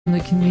the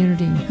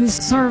community who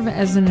serve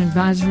as an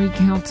advisory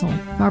council.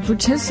 By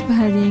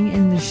participating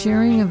in the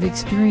sharing of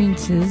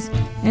experiences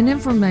and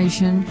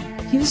information,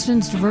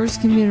 Houston's diverse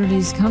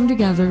communities come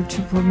together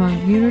to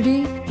promote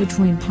unity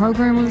between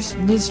programmers,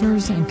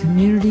 listeners, and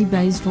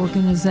community-based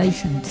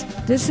organizations.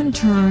 This in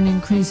turn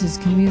increases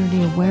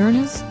community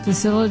awareness,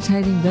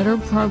 facilitating better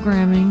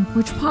programming,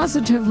 which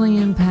positively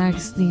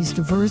impacts these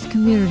diverse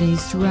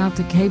communities throughout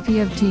the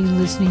KPFT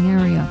listening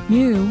area.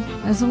 You,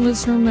 as a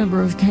listener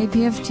member of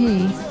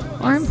KPFT,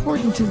 are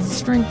important to the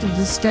strength of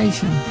the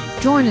station.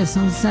 Join us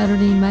on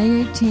Saturday,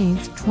 May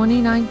 18th,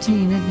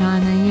 2019 at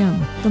 9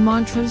 a.m. The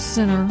Montrose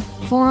Center,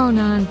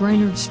 409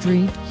 Brainerd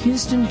Street,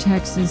 Houston,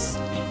 Texas,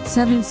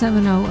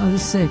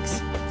 77006.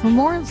 For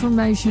more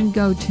information,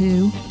 go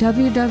to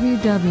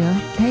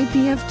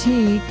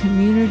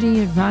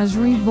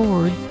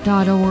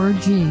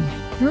www.kpftcommunityadvisoryboard.org.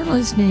 You're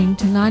listening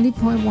to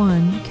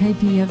 90.1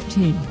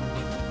 KPFT.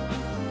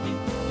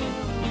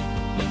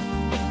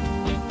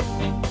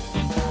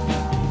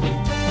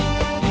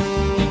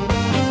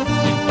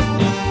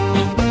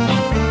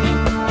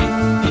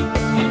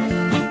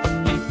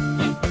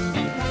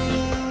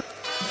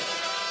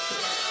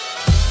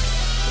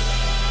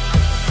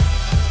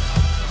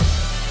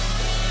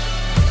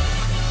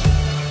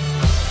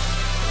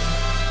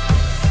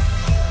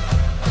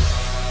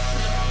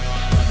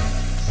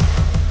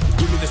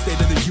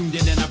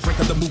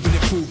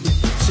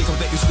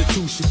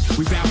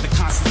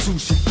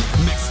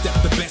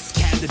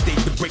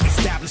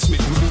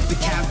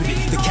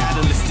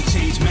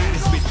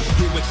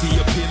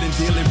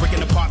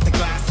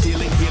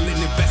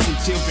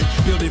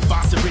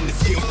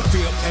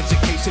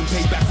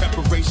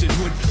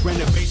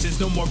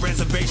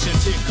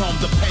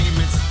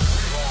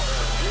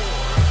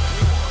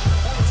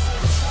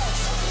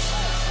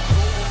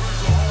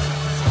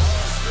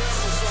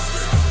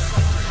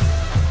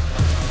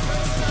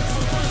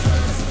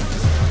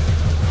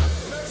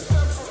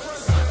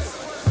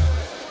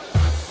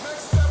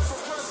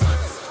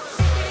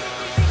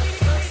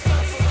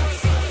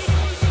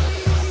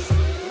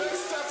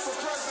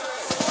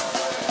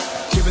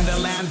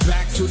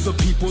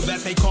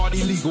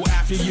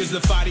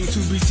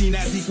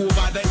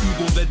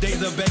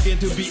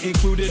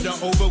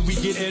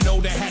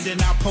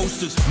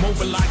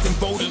 Mobilizing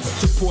voters,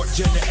 support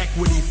gender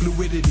equity,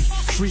 fluidity,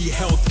 free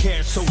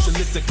healthcare,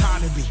 socialist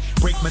economy,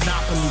 break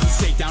monopolies,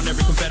 take down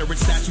every Confederate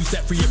statue,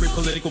 set free every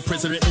political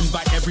prisoner,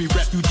 invite every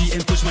refugee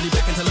and push money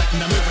back into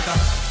Latin America.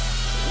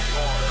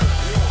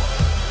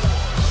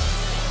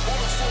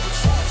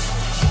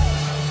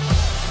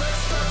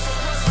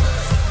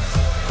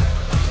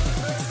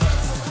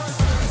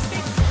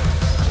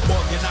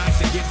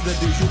 Organize against the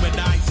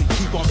dehumanizing,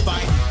 keep on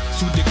fighting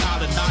to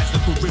decolonize the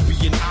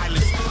Caribbean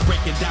islands.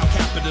 Breaking down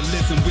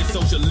capitalism with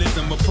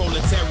socialism, a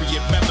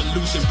proletariat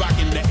revolution,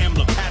 rocking the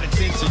emblem, pad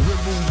attention.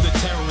 Remove the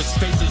terrorist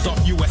faces off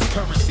U.S.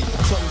 currency.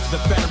 Close the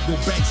federal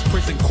banks,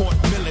 prison, court,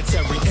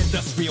 military,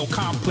 industrial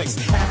complex.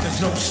 And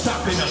there's no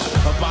stopping us.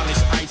 Abolish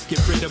ICE, get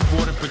rid of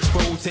border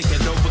patrol, taking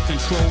over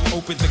control.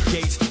 Open the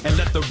gates and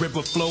let the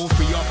river flow.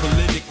 Free all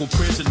political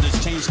prisoners,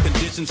 change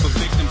conditions for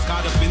victims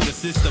caught up in the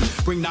system.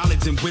 Bring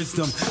knowledge and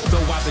wisdom.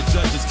 Throw out the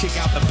judges, kick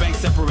out the bank,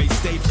 separate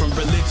state from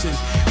religion.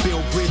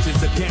 Build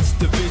bridges against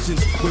divisions.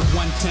 With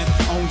 1/10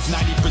 owns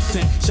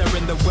 90%,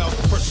 sharing the wealth,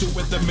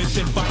 pursuing the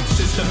mission, fight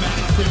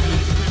systematic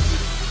privilege.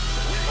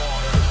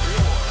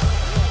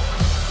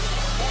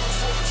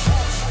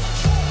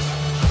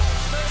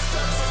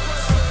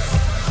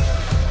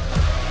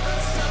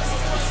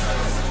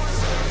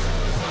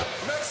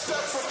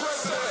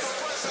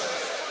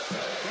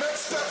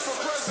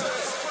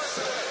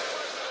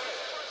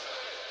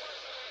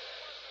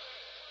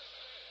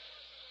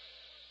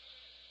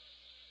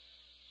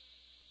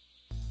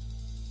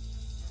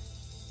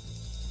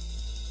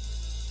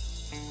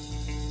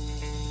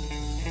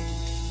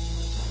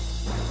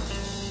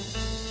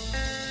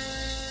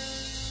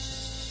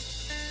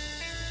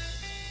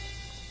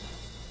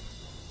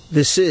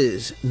 This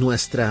is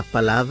Nuestra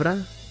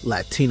Palabra,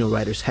 Latino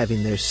writers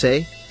having their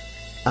say,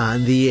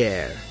 on the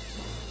air.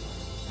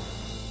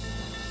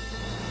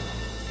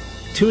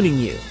 Tuning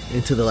you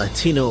into the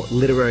Latino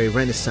literary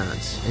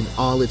renaissance in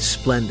all its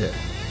splendor.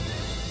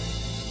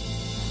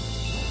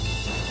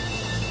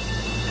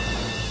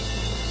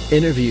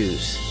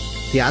 Interviews,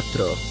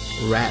 teatro,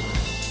 rap,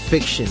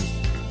 fiction,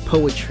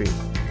 poetry,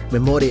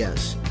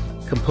 memorias,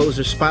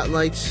 composer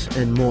spotlights,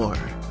 and more.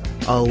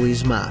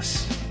 Always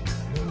más.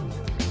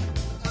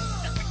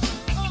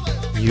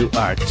 You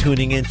are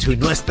tuning into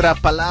Nuestra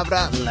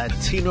Palabra,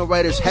 Latino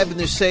writers having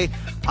their say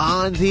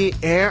on the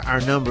air.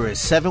 Our number is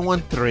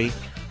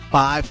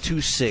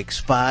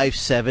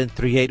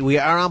 713-526-5738. We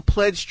are on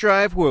Pledge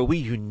Drive, where we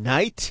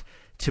unite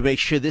to make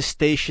sure this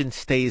station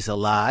stays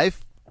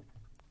alive.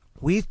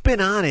 We've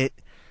been on it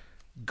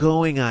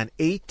going on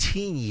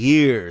 18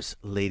 years,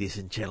 ladies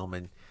and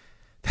gentlemen.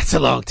 That's a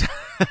long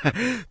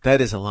time.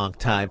 That is a long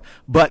time.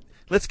 But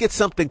let's get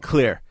something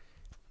clear.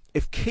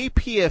 If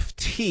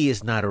KPFT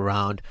is not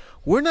around,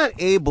 we're not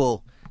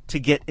able to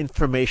get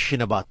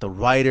information about the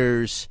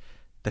writers,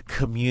 the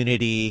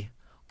community,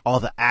 all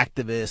the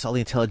activists, all the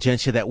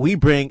intelligentsia that we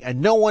bring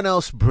and no one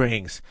else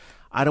brings.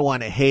 I don't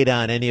want to hate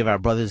on any of our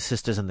brothers and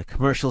sisters on the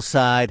commercial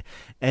side,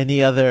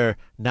 any other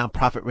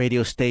nonprofit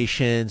radio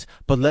stations,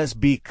 but let's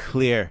be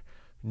clear.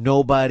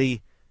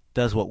 Nobody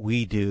does what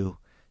we do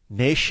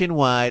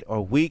nationwide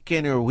or week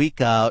in or week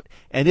out.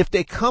 And if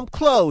they come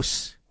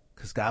close,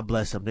 because God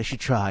bless them, they should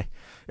try.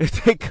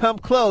 If they come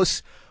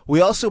close, we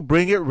also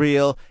bring it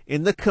real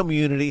in the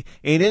community,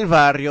 in el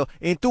barrio,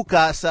 in tu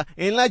casa,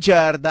 in la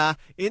yarda,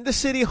 in the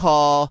city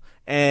hall,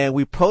 and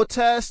we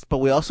protest, but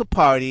we also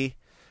party.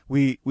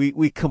 We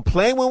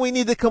complain when we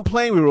need to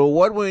complain. We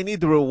reward when we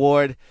need to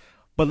reward.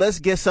 But let's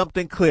get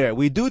something clear.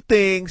 We do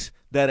things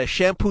that a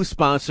shampoo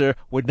sponsor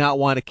would not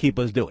want to keep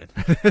us doing.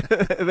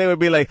 They would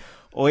be like,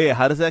 oh, yeah,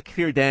 how does that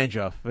clear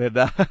dandruff? And,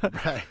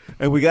 Right.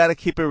 And we got to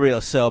keep it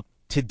real. So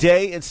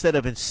today, instead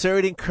of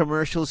inserting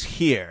commercials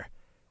here,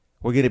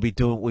 we're going to be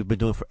doing what we've been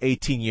doing for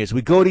 18 years.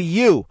 We go to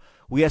you.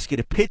 We ask you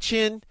to pitch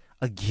in.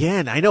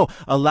 Again, I know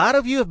a lot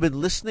of you have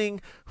been listening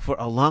for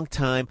a long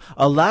time.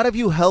 A lot of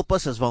you help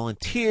us as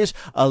volunteers.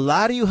 A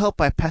lot of you help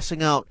by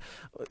passing out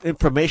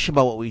information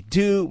about what we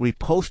do,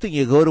 reposting.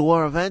 You go to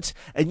our events.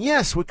 And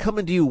yes, we're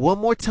coming to you one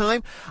more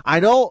time. I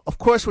know, of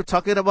course, we're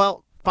talking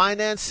about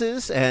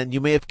finances, and you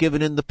may have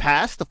given in the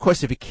past. Of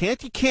course, if you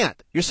can't, you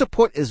can't. Your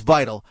support is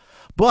vital.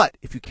 But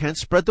if you can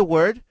spread the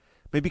word,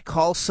 maybe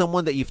call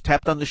someone that you've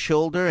tapped on the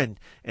shoulder and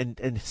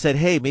said,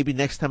 hey, maybe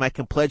next time I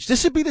can pledge.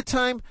 This would be the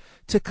time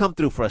to come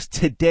through for us.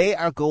 Today,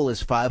 our goal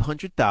is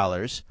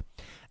 $500,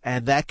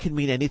 and that can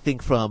mean anything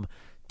from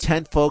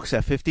 10 folks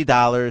at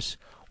 $50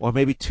 or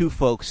maybe 2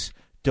 folks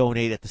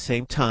donate at the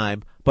same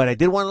time. But I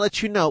did want to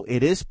let you know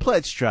it is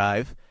Pledge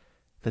Drive.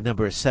 The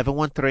number is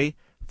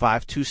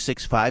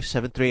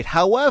 713-526-5738.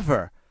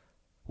 However,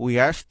 we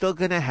are still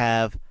going to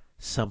have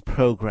some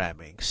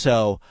programming.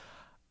 So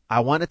I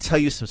want to tell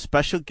you some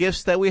special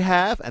gifts that we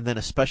have and then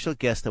a special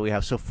guest that we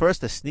have. So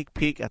first, a sneak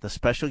peek at the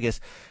special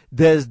guest.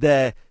 There's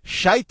the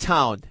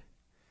Chi-Town.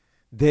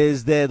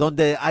 There's the donde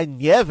hay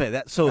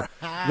nieve. So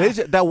there's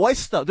that white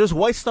stuff. There's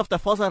white stuff that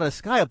falls out of the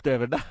sky up there.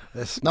 ¿verdad?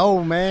 The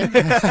snow, man.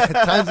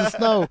 Tons of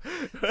snow.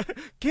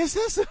 ¿Qué es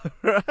eso?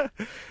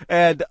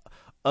 And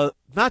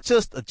not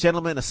just a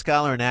gentleman, a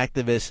scholar, an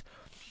activist,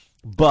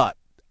 but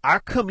our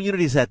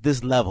communities at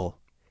this level,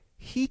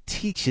 he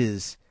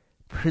teaches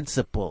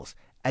principals,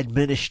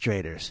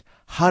 administrators,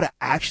 how to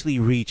actually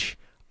reach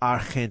our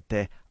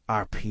gente,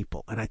 our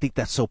people. And I think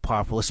that's so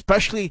powerful,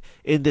 especially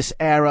in this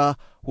era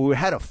where we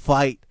had a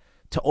fight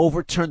to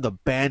overturn the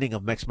banning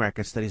of Mexican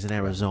American Studies in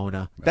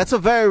Arizona. Right. That's a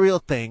very real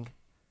thing.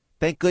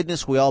 Thank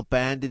goodness we all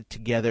banded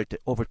together to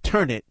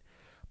overturn it,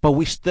 but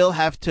we still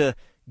have to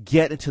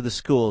get into the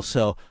schools.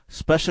 So,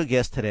 special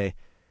guest today,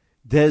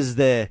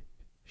 desde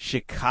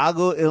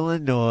Chicago,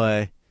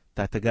 Illinois,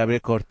 Dr. Gabriel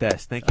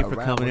Cortez. Thank you for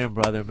coming in,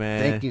 brother,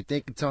 man. Thank you,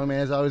 Tony,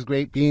 man. It's always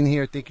great being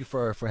here. Thank you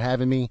for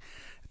having me.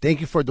 Thank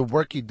you for the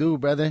work you do,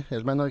 brother.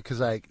 Because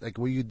like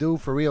what you do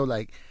for real,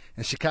 like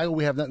in Chicago,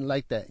 we have nothing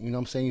like that. You know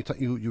what I'm saying?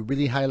 You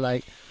really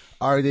highlight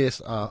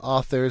artists,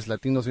 authors,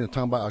 Latinos,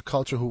 talking about our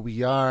culture, who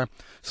we are,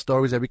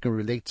 stories that we can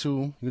relate to,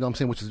 you know what I'm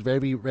saying, which is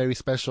very, very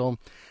special.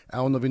 I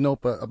don't know if you know,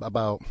 but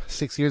about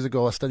 6 years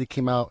ago, a study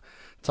came out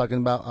talking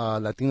about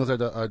Latinos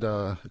are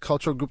the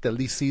cultural group that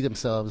least see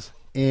themselves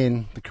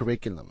in the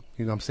curriculum.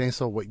 You know what I'm saying?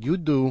 So what you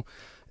do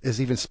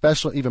is even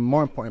special, even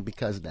more important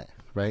because of that,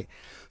 right?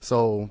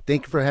 So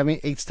thank you for having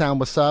me. H-Town,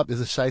 what's up? This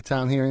is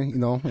Chi-Town here, in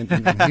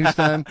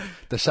Houston.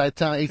 The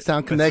Chi-Town,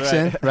 H-Town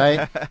connection,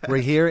 right? We're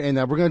here, and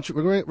we're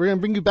gonna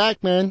bring you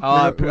back, man. Oh,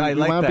 I like that.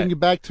 We want to bring you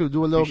back to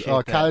do a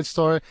little college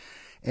tour,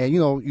 and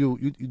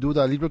you do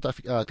the Libro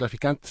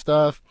Traficante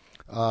stuff.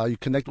 You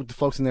connect with the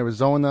folks in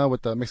Arizona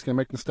with the Mexican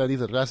American Studies,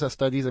 the Raza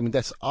Studies. I mean,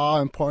 that's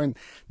all important,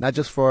 not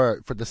just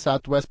for the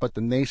Southwest, but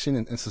the nation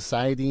and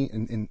society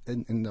and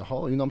in the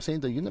whole, you know what I'm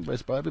saying, the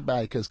universe, for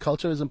everybody, because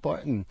culture is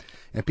important,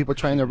 and people are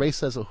trying to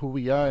erase us of who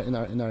we are in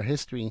our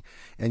history,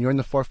 and you're in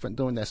the forefront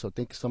doing that. So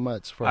thank you so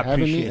much for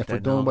having me and for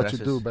doing what you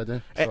do,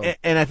 brother. So.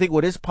 And I think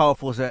what is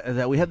powerful is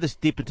that we have this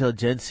deep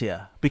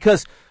intelligentsia,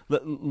 because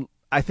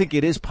I think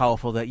it is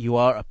powerful that you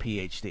are a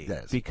PhD.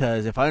 Yes.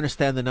 Because if I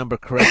understand the number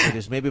correctly,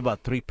 there's maybe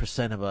about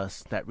 3% of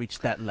us that reach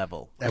that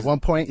level. At one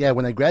point, yeah,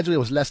 when I graduated, it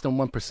was less than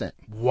 1%.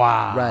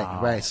 Wow.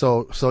 Right.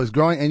 So it's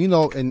growing,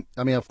 and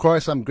I mean, of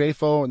course, I'm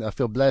grateful and I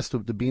feel blessed to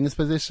be in this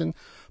position,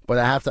 but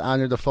I have to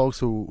honor the folks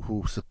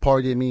who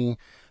supported me,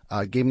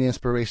 gave me the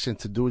inspiration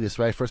to do this,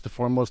 right? First and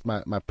foremost,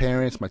 my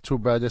parents, my 2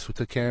 brothers who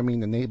took care of me in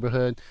the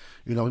neighborhood,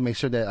 make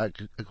sure that I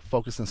could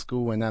focus in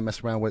school and not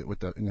mess around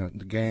with the,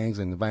 the gangs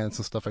and the violence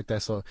and stuff like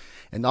that. So,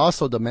 and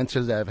also the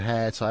mentors that I've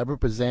had. So I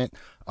represent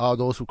all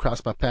those who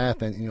cross my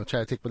path and, try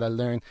to take what I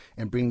learned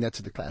and bring that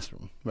to the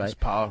classroom, right? That's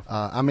powerful.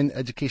 I'm in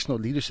educational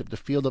leadership, the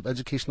field of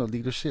educational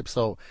leadership.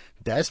 So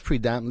that's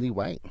predominantly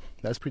white.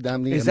 That's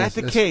predominantly. Is that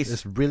the case?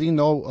 There's really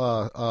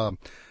no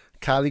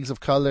colleagues of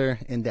color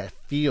in that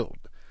field.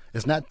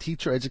 It's not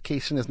teacher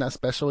education. It's not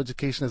special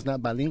education. It's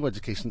not bilingual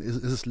education.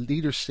 It's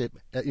leadership,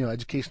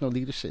 educational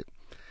leadership.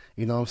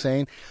 You know what I'm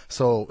saying?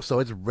 So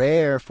it's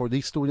rare for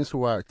these students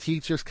who are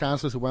teachers,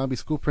 counselors, who want to be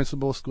school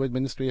principals, school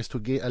administrators, to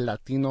get a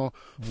Latino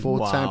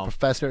full-time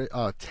professor,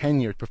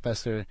 tenured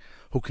professor,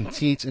 who can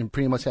teach and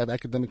pretty much have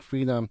academic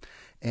freedom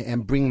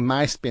and bring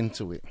my spin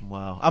to it.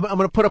 Wow. I'm going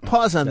to put a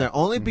pause on there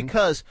only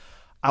because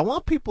I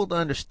want people to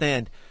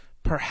understand,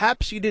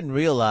 perhaps you didn't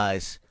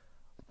realize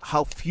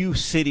how few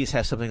cities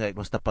have something like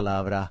Nuestra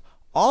Palabra.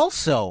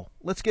 Also,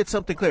 let's get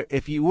something clear.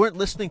 If you weren't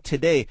listening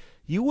today,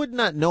 you would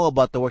not know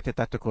about the work that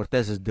Dr.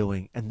 Cortez is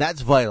doing, and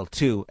that's vital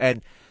too.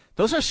 And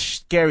those are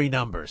scary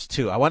numbers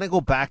too. I want to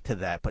go back to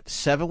that, but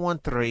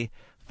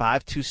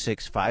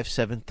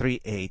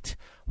 713-526-5738.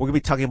 We're going to be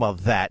talking about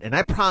that. And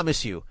I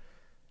promise you,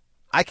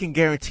 I can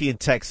guarantee in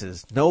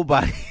Texas,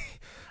 nobody,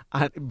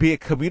 be it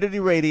community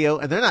radio,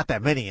 and they're not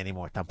that many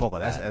anymore tampoco.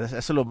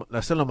 That's lo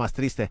más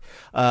triste.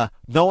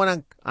 No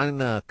one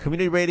on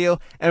community radio,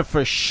 and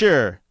for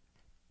sure,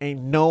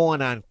 ain't no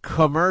one on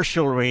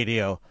commercial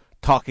radio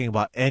talking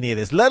about any of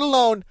this, let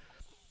alone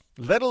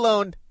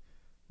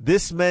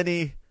this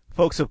many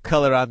folks of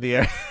color on the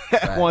air,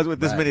 ones with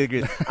this many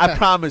degrees. I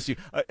promise you,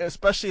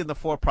 especially in the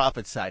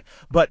for-profit side.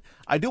 But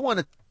I do want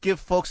to give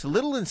folks a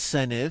little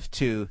incentive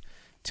to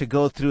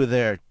go through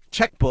their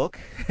checkbook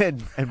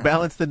and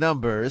balance the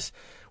numbers.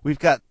 We've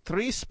got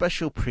 3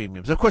 special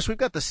premiums. Of course, we've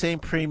got the same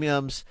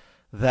premiums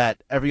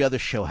that every other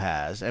show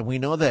has, and we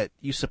know that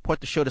you support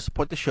the show to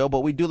support the show,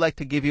 but we do like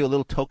to give you a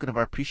little token of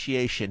our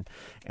appreciation,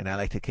 and I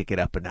like to kick it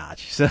up a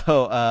notch.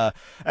 So,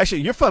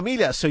 actually, you're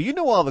familia, so you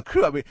know all the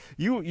crew. I mean,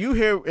 you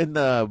here in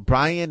the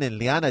Brian and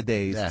Liana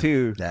days,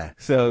 too. Yeah.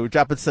 So, we're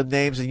dropping some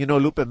names, and you know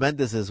Lupe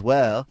Mendez as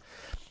well.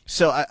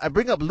 So, I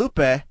bring up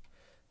Lupe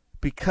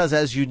because,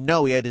 as you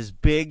know, he had his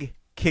big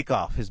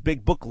kickoff, his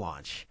big book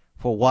launch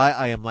for Why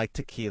I Am Like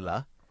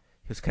Tequila.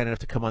 He was kind enough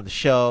to come on the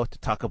show to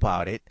talk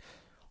about it.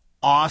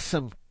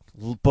 Awesome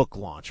book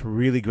launch.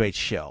 Really great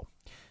show.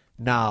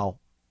 Now,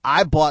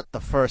 I bought the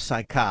first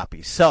signed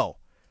copy. So,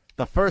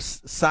 the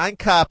first signed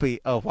copy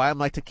of Why I'm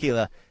Like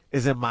Tequila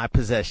is in my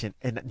possession.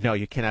 And no,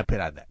 you cannot bid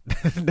on that.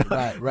 No,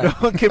 Right. No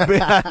one can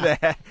bid on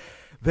that.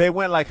 They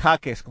went like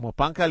hotcakes, como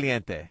pan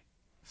caliente.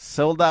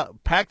 Sold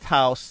out, packed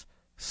house,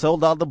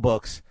 sold out the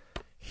books.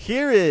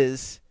 Here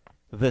is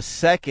the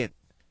second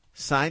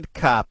signed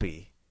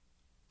copy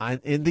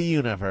in the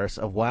universe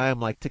of Why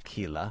I'm Like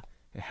Tequila.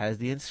 It has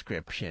the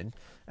inscription,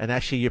 and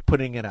actually you're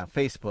putting it on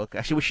Facebook.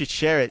 Actually, we should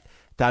share it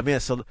también.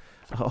 So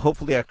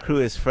hopefully our crew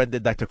is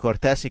friended Dr.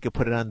 Cortez. You can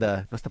put it on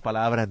the Nuestra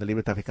Palabra and the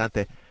Libre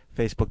Traficante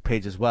Facebook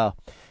page as well.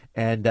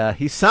 And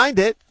he signed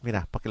it,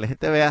 mira, para que la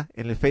gente vea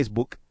en el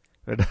Facebook.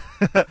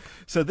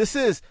 So this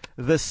is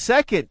the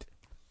second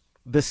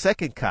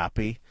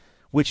copy,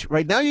 which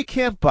right now you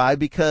can't buy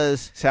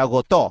because se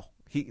agotó.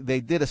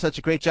 They did such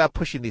a great job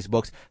pushing these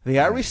books. They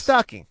are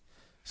restocking.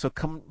 So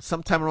come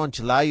sometime around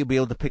July, you'll be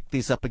able to pick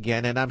these up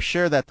again. And I'm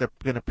sure that they're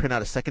going to print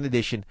out a second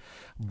edition.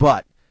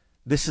 But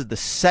this is the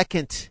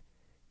second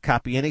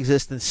copy in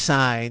existence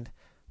signed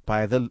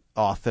by the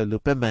author,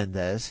 Lupe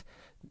Mendez.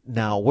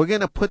 Now, we're going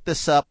to put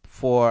this up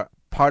for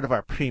part of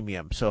our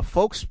premium. So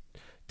folks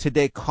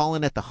today call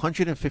in at the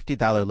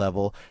 $150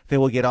 level. They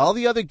will get all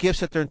the other gifts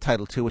that they're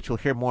entitled to, which we'll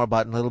hear more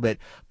about in a little bit.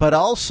 But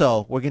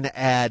also, we're going to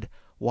add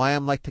Why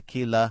I'm Like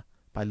Tequila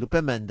by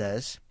Lupe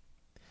Mendez.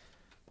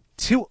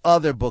 2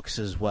 other books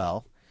as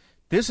well.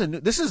 This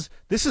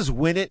is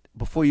Win It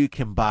Before You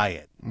Can Buy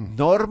It.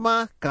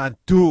 Norma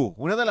Cantu,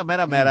 una de las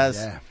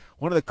meras,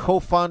 one of the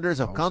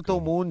co-founders of Canto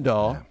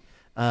Mundo.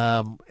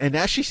 And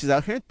actually she's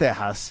out here in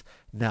Texas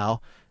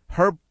now.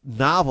 Her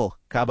novel,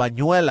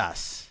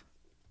 Cabañuelas,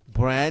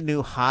 brand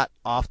new, hot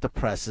off the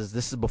presses.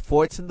 This is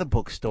before it's in the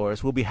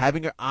bookstores. We'll be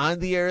having her on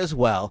the air as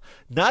well.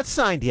 Not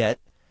signed yet,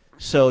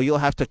 so you'll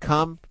have to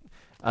come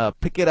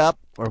pick it up,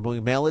 or we'll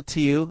mail it to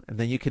you, and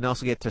then you can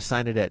also get to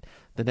sign it at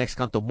the next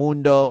Canto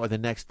Mundo or the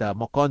next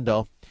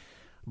Mocondo.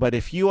 But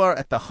if you are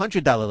at the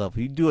 $100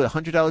 level, you do a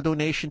 $100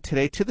 donation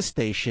today to the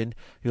station,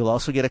 you'll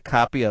also get a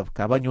copy of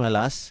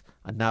Cabañuelas,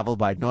 a novel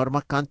by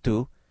Norma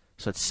Cantu.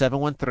 So it's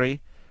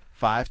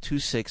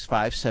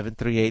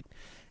 713-526-5738.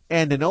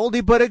 And an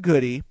oldie but a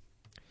goodie,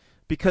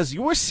 because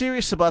you were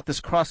serious about this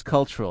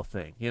cross-cultural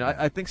thing. You know,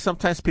 I think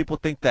sometimes people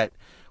think that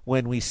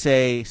when we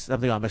say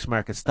something on Mexican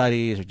American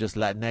Studies or just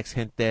Latinx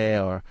gente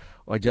or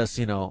just,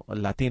 you know,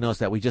 Latinos,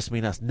 that we just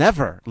mean us.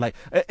 Never. Like,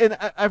 and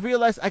I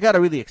realized I got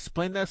to really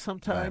explain that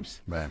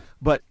sometimes. Right.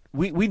 But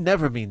we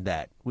never mean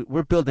that.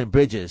 We're building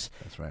bridges.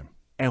 That's right.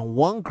 And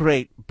one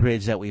great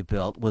bridge that we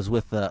built was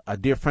with a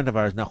dear friend of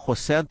ours, now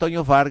Jose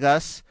Antonio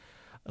Vargas,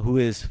 who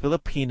is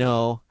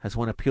Filipino, has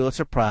won a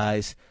Pulitzer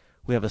Prize.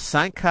 We have a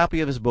signed copy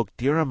of his book,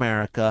 Dear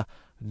America,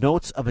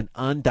 Notes of an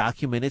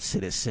Undocumented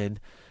Citizen.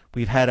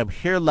 We've had him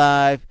here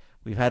live.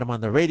 We've had him on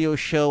the radio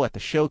show, at the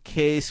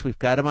showcase. We've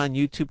got him on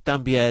YouTube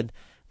también.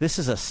 This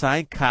is a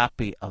signed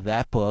copy of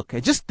that book.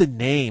 And just the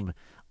name,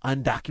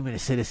 Undocumented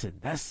Citizen.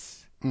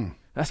 That's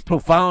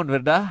profound,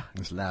 ¿verdad?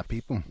 There's a lot of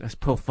people. That's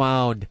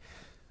profound.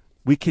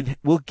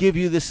 We'll give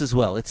you this as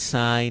well. It's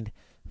signed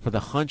for the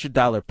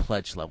 $100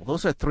 pledge level.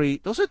 Those are three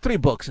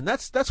books, and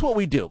that's what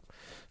we do.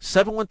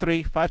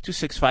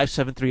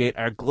 713-526-5738.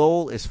 Our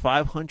goal is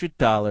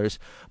 $500.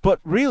 But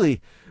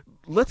really,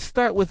 let's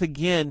start with,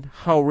 again,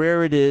 how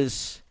rare it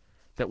is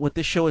that what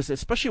this show is,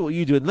 especially what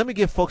you do. And let me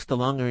give folks the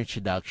longer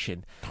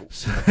introduction.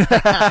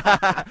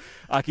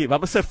 Aquí,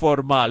 vamos a ser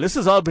formal. This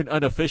has all been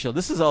unofficial.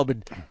 This has all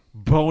been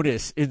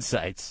bonus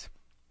insights.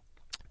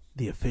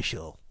 The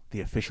official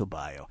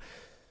bio.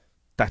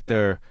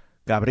 Dr.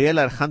 Gabriel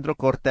Alejandro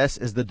Cortez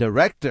is the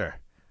director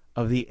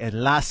of the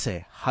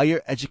Enlace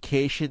Higher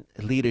Education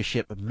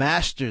Leadership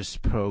Master's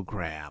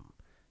Program.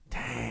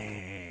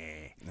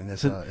 Dang. And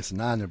it's an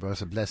honor, bro.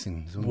 It's a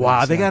blessing.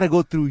 Wow, they got to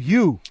go through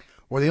you.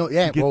 Well,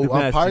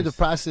 part of the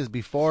process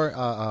before,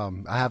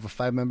 I have a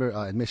 5-member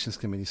admissions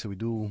committee, so we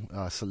do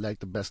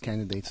select the best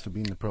candidates to be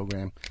in the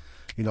program.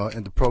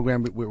 In the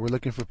program, we're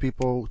looking for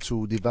people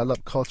to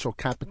develop cultural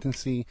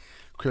competency,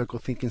 critical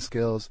thinking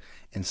skills,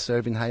 and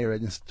serve in higher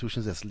ed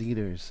institutions as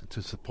leaders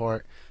to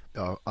support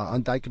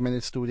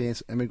undocumented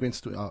students,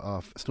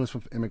 students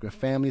from immigrant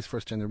families,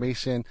 first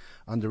generation,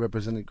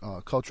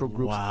 underrepresented cultural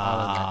groups. Wow. All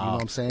of that, you know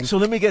what I'm saying? So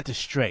let me get this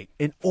straight.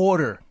 In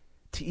order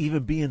to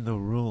even be in the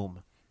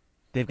room,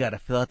 they've got to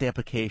fill out the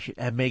application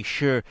and make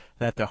sure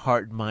that their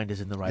heart and mind is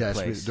in the right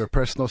place. Their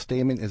personal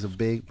statement is a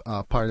big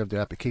part of their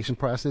application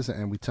process,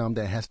 and we tell them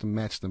that it has to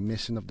match the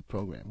mission of the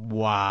program.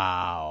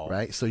 Wow.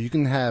 Right? So you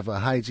can have a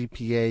high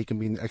GPA, you can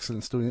be an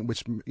excellent student,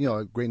 which,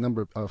 a great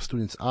number of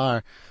students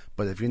are,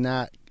 but if you're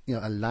not,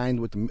 aligned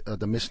with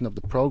the mission of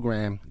the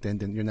program, then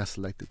you're not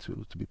selected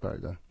to be part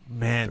of the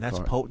that's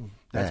part. Potent.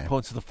 That's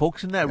potent. So the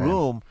folks in that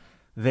room,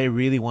 they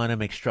really want to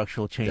make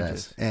structural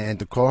changes. Yes. And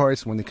the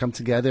cohorts, when they come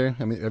together,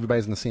 I mean,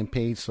 everybody's on the same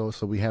page. So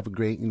we have a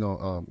great,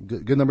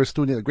 good number of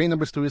students, a great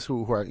number of students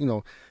who are,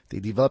 they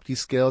develop these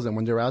skills, and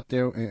when they're out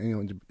there,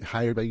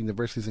 hired by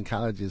universities and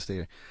colleges,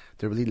 they're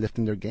really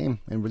lifting their game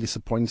and really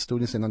supporting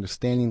students and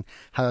understanding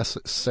how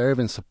to serve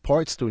and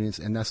support students,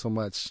 and not so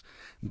much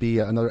be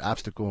another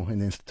obstacle in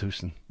the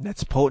institution.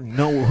 That's potent.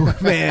 No,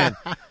 man,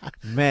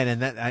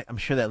 and that I'm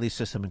sure that leads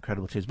to some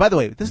incredible changes. By the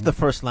way, this is the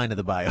first line of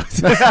the bio.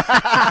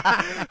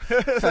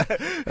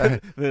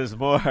 There's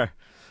more.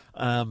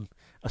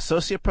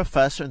 Associate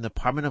Professor in the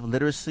Department of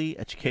Literacy,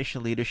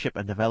 Educational Leadership,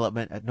 and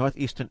Development at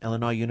Northeastern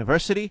Illinois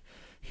University.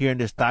 Here in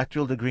his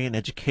doctoral degree in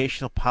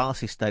Educational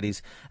Policy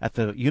Studies at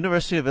the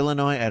University of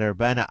Illinois at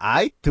Urbana.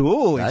 Ay,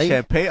 tú, en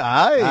Champaign.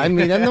 Ay,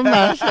 mira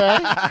nomás,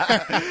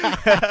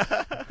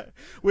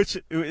 which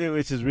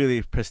is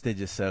really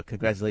prestigious. So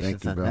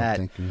congratulations on that.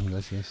 Thank you.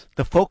 Gracias.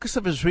 The focus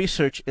of his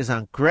research is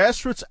on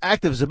grassroots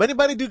activism.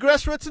 Anybody do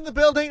grassroots in the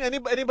building?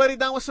 Anybody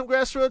down with some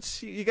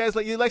grassroots? You guys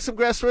like some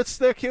grassroots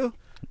there, Q?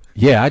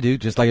 Yeah, I do,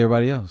 just like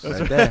everybody else.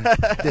 Right there.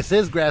 This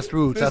is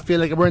grassroots. I feel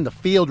like we're in the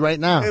field right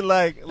now. This is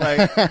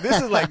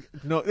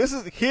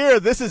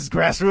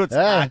grassroots.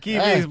 Aquí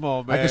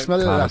mismo, man. I can smell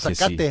it.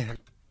 Zacate.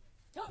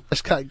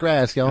 Let's cut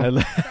grass,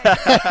 yo.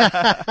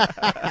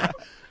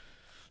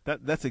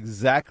 That's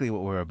exactly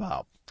what we're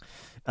about.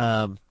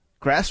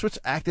 Grassroots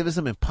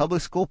activism in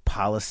public school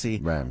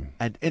policy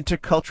and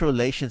intercultural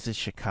relations in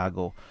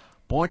Chicago.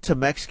 Born to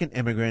Mexican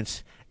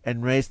immigrants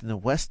and raised in the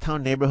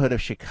Westtown neighborhood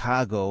of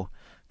Chicago,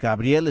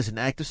 Gabriel is an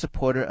active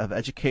supporter of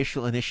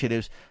educational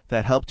initiatives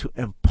that help to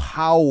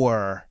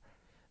empower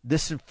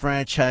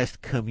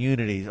disenfranchised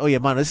communities. Oh yeah,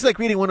 man, this is like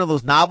reading one of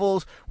those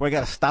novels where I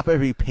got to stop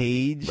every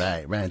page.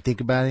 Right. Think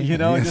about it.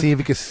 And see if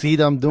you can see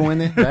them doing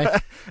it,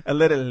 right? And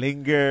let it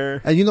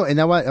linger. And and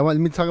I want let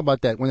me talk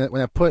about that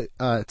when I put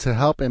to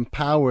help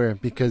empower,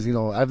 because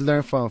I've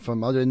learned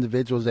from other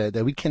individuals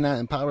that we cannot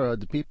empower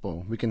other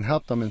people. We can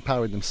help them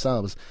empower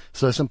themselves.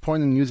 So it's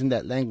important in using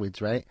that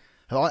language, right?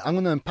 I'm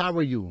going to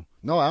empower you.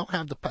 No, I don't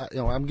have the power.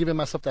 I'm giving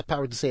myself that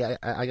power to say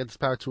I got this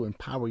power to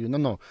empower you.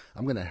 No,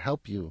 I'm going to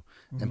help you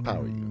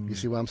empower you. You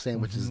see what I'm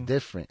saying? Which is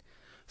different.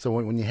 So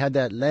when you have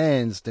that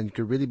lens, then you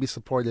could really be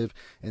supportive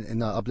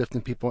and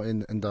uplifting people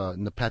in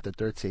the path that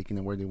they're taking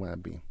and where they want to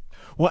be.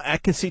 Well, I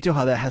can see too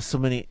how that has so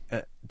many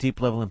deep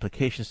level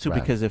implications too,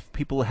 because if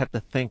people have to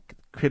think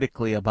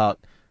critically about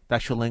the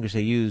actual language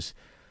they use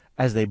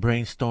as they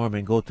brainstorm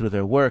and go through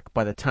their work,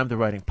 by the time they're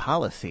writing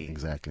policy,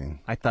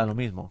 exactly, I thought lo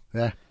mismo.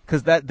 Yeah.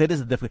 Because that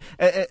is a difficult,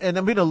 and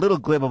I'm being a little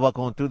glib about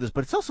going through this,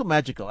 but it's also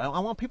magical. I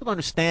want people to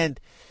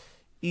understand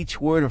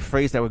each word or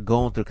phrase that we're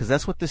going through, because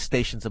that's what this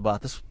station's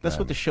about. That's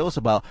what the show's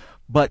about.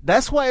 But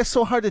that's why it's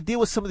so hard to deal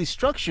with some of these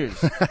structures.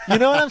 You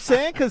know what I'm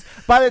saying? Because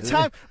by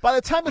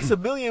the time it's a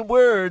million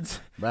words,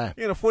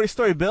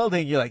 40-story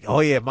building, you're like, oh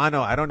yeah,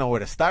 mano, I don't know where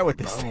to start with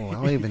this thing. I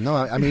don't even know.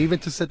 I mean, even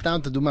to sit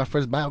down to do my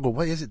first bio, I go,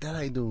 what is it that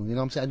I do? You know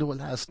what I'm saying? I do a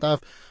lot of stuff,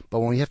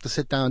 but when you have to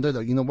sit down and do it,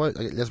 like, you know what?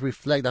 Let's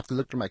reflect. I have to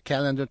look through my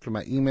calendar, through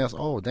my emails.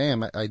 Oh,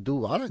 damn, I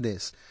do all of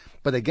this.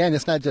 But again,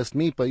 it's not just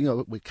me, but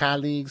with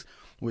colleagues,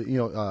 with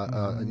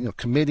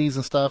committees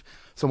and stuff.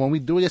 So when we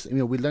do this,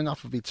 we learn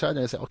off of each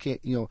other and say, okay,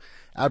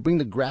 I bring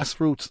the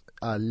grassroots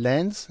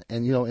lens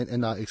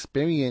and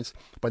experience,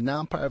 but now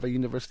I'm part of a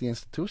university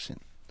institution.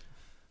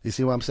 You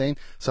see what I'm saying?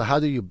 So how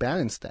do you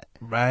balance that?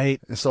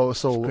 Right. And so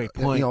great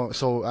point.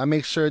 So I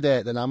make sure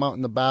that I'm out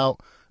and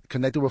about,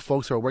 connected with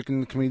folks who are working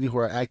in the community, who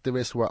are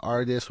activists, who are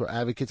artists, who are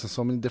advocates in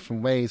so many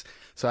different ways.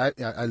 So I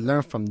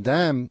learn from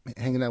them,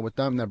 hanging out with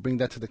them, and I bring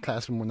that to the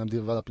classroom when I'm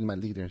developing my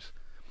leaders.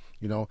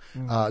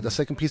 The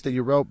second piece that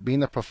you wrote,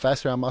 being a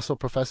professor, I'm also a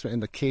professor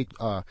in the K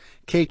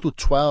through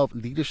 12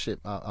 leadership,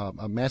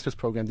 a master's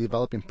program,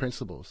 developing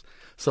principles.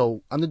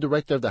 So I'm the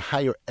director of the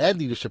higher ed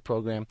leadership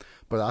program,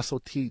 but I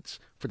also teach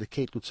for the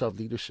K through 12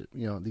 leadership,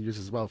 leaders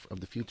as well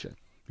of the future.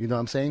 You know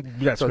what I'm saying?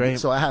 That's great.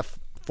 So I have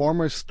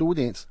former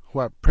students who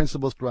are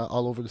principals throughout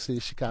all over the city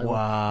of Chicago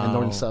and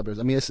northern suburbs.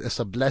 I mean, it's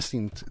a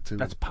blessing to.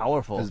 That's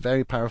powerful. It's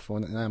very powerful,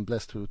 and I'm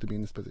blessed to be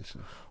in this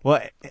position.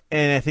 Well,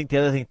 and I think the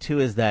other thing too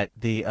is that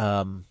the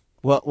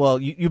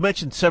Well, you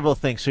mentioned several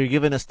things, so you're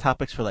giving us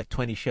topics for like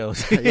 20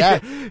 shows. Yeah,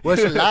 well,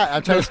 it's a lot.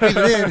 I'm trying to squeeze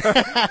it in.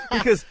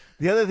 Because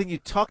the other thing you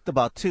talked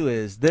about, too,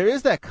 is there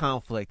is that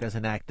conflict as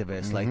an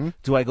activist. Like,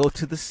 do I go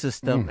to the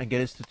system and get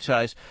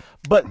institutionalized?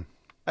 But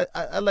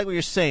I like what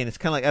you're saying. It's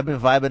kind of like I've been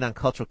vibing on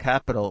cultural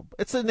capital.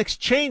 It's an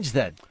exchange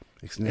then.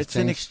 It's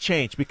an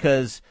exchange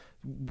because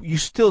you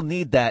still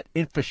need that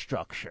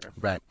infrastructure.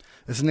 Right.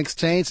 It's an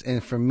exchange,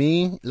 and for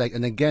me, like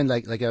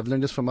I've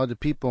learned this from other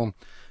people,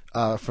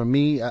 for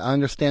me, I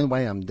understand why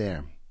I'm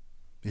there.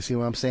 You see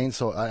what I'm saying?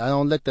 So I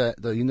don't let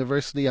the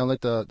university, I don't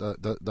let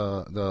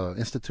the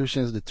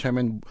institutions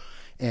determine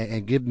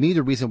and give me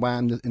the reason why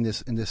I'm in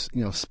this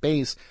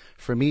space.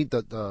 For me,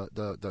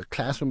 the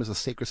classroom is a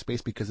sacred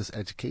space because it's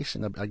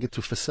education. I get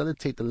to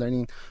facilitate the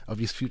learning of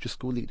these future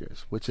school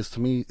leaders, which is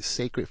to me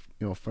sacred.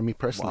 For me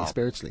personally,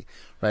 spiritually,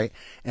 right?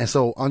 And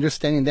so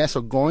understanding that,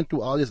 so going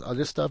through all this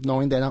other stuff,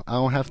 knowing that I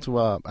don't have to,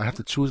 I have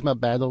to choose my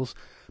battles,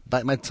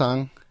 bite my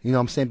tongue. You know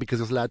what I'm saying? Because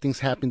there's a lot of things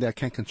happening that I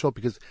can't control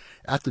because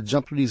I have to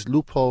jump through these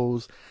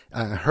loopholes,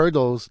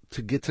 hurdles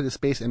to get to the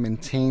space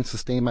and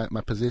sustain my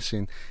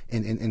position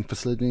in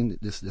facilitating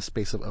this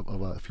space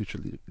of future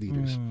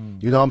leaders.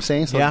 You know what I'm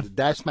saying? So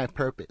that's my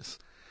purpose.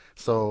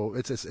 So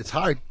it's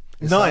hard.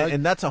 It's hard.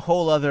 And that's a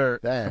whole other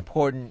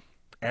important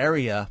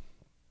area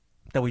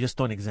that we just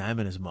don't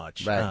examine as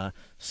much. Right.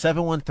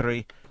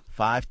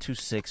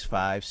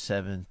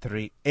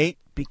 713-526-5738,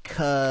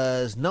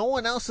 because no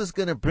one else is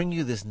going to bring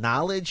you this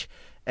knowledge.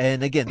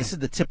 And again, this is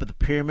the tip of the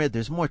pyramid.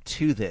 There's more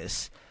to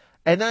this.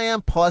 And I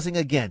am pausing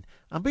again.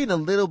 I'm being a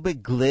little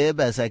bit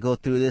glib as I go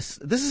through this.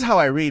 This is how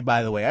I read,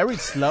 by the way. I read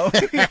slow.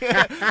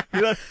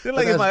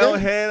 Like in my own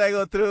head, I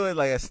go through it,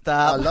 like I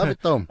stop. I love it,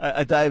 though.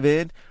 I dive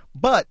in.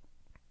 But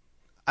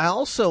I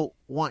also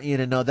want you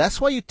to know that's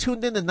why you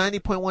tuned in to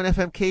 90.1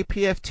 FM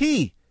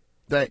KPFT.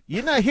 Right.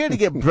 You're not here to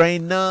get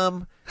brain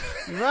numb.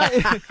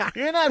 Right?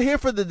 You're not here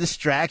for the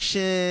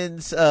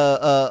distractions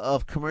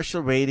of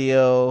commercial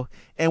radio.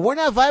 And we're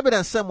not vibing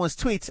on someone's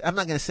tweets. I'm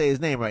not going to say his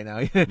name right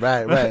now.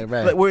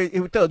 Right.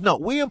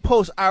 We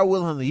impose our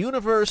will on the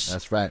universe.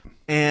 That's right.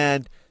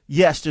 And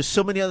yes, there's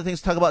so many other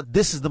things to talk about.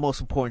 This is the most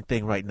important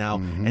thing right now.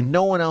 And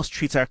no one else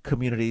treats our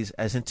communities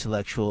as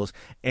intellectuals.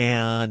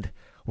 And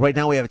right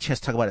now we have a chance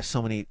to talk about it at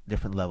so many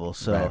different levels.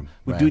 So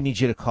we do need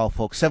you to call,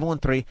 folks.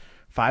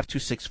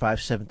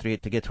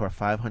 713-526-5738 to get to our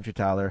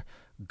 $500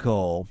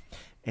 goal.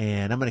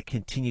 And I'm going to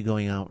continue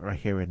going out right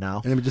here and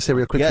now. And let me just say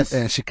real quick, yes.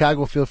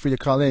 Chicago, feel free to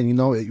call in.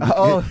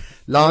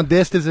 Long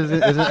distance is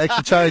an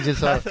extra charge.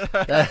 So. Through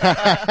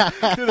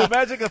the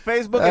magic of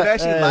Facebook and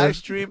actually live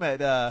stream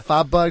at $5,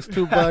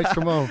 $2,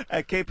 come on.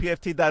 At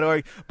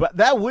kpft.org. But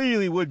that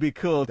really would be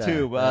cool,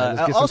 too.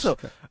 Also,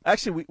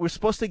 actually, we're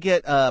supposed to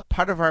get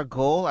part of our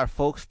goal, our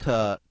folks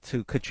to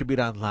contribute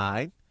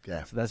online.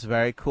 Yeah. So that's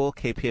very cool,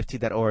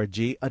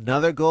 kpft.org.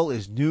 Another goal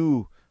is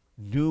new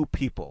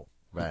people.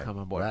 Right. Come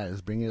on board. Right. Let's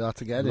bring it all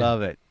together.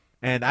 Love it.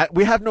 And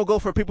we have no goal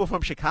for people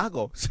from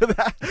Chicago. So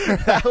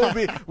that would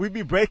be, we'd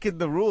be breaking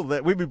the rule.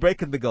 We'd be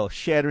breaking the goal,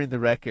 shattering the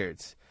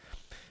records.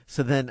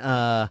 So then,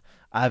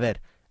 I've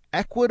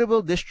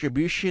equitable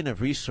distribution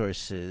of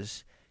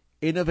resources,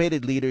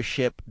 innovative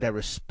leadership that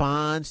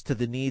responds to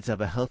the needs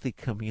of a healthy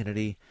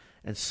community,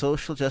 and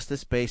social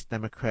justice-based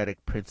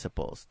democratic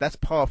principles. That's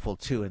powerful,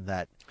 too, in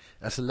that.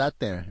 That's a lot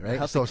there,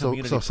 right? So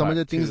some of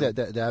the things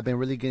that I've been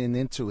really getting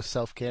into is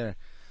self-care.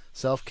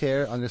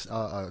 Self-care,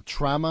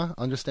 trauma,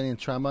 understanding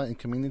trauma in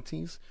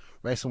communities,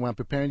 right? So when I'm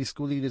preparing these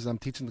school leaders, I'm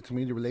teaching the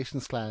community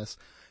relations class,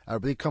 I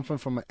really come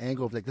from an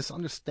angle of like, let's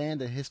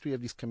understand the history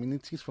of these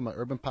communities from an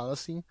urban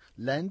policy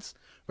lens,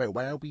 right?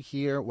 Why are we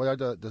here? What are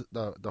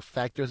the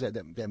factors that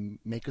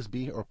make us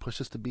be or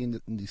push us to be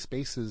in these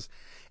spaces?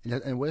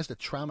 And what is the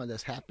trauma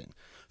that's happened?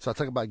 So I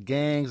talk about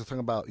gangs, I talk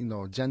about,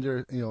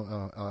 gender,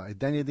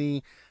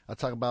 identity, I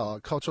talk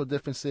about cultural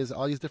differences,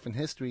 all these different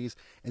histories,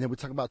 and then we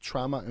talk about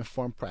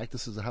trauma-informed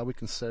practices of how we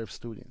can serve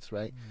students,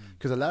 right?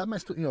 Because a lot of my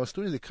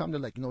students, they come, they're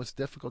like, it's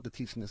difficult to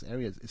teach in this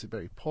area. It's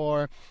very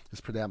poor,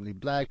 it's predominantly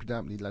black,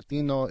 predominantly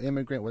Latino,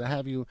 immigrant, what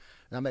have you.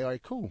 And I'm like, all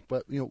right, cool.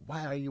 But,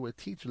 why are you a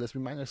teacher? Let's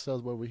remind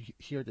ourselves what we're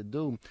here to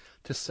do,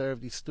 to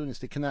serve these students.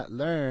 They cannot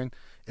learn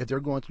if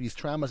they're going through these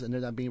traumas and they're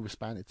not being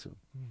responded to,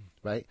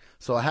 right?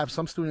 So I have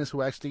some students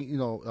who actually,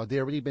 they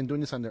already been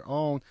doing this on their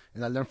own,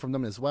 and I learn from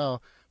them as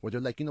well, where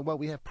they're like,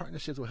 we have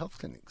partnerships with health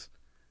clinics.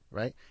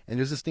 right? And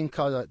there's this thing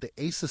called the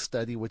ACEs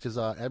study, which is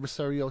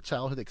adversarial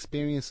childhood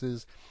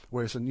experiences,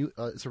 where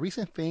it's a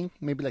recent thing,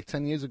 maybe like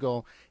 10 years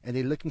ago, and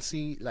they look and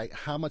see like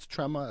how much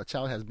trauma a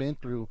child has been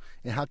through,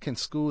 and how can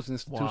schools and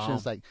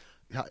institutions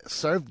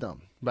serve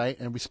them, right,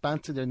 and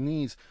respond to their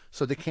needs,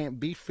 so they can't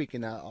be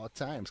freaking out all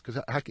times.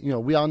 Because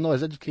we all know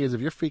as educators,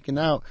 if you're freaking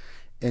out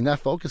and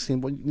not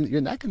focusing, well, you're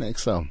not going to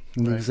excel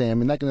in the exam.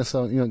 You're not going to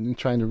excel, in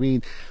trying to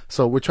read.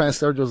 So we're trying to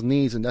serve those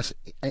needs, and that's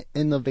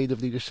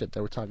innovative leadership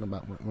that we're talking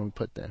about when we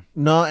put there.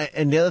 No,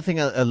 and the other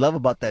thing I love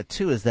about that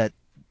too is that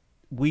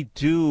we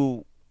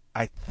do,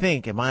 I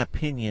think, in my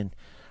opinion,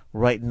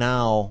 right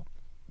now,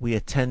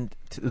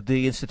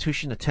 the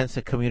institution attends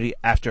the community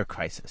after a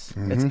crisis.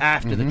 It's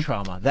after the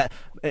trauma. That,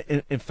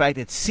 in fact,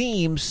 it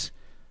seems,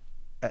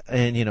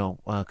 and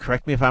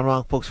correct me if I'm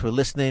wrong, folks who are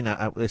listening.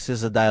 This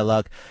is a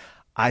dialogue.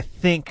 I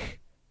think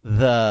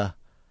the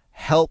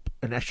help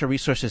and extra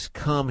resources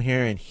come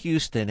here in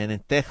Houston and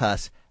in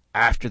Texas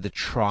after the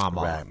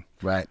trauma.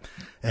 Right.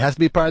 It has to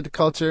be part of the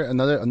culture.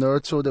 Another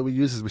tool that we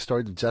use is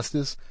restorative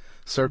justice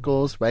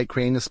circles, right?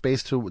 Creating a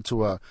space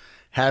to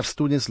have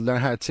students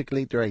learn how to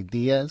articulate their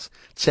ideas,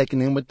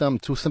 checking in with them.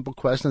 2 simple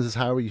questions is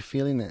how are you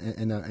feeling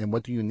and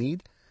what do you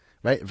need?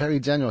 Right? Very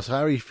general. So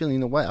how are you feeling? You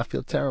know what? I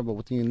feel terrible.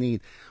 What do you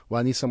need?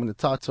 Well, I need someone to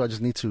talk to. I just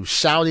need to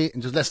shout it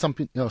and just let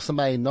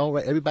somebody know,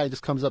 right? Everybody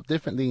just comes up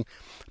differently.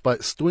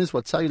 But students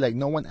will tell you, like,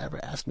 no one ever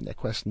asked me that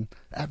question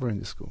ever in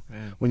the school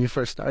when you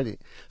first started.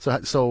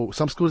 So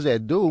some schools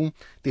that do,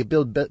 they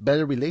build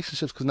better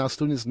relationships because now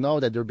students know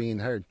that they're being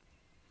heard.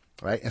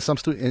 Right, and some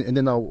students, and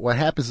then what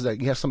happens is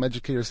that you have some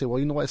educators say, "Well,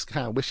 you know what? It's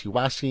kind of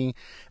wishy-washy.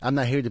 I'm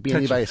not here to be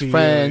anybody's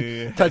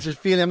friend. Touch your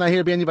feeling. I'm not here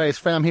to be anybody's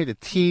friend. I'm here to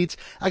teach.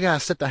 I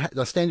gotta set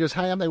the standards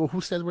high." I'm like, "Well,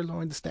 who said we're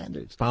lowering the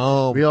standards?"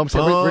 Boom. You know what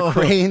I'm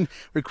saying?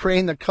 We're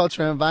creating a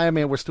culture and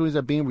environment where students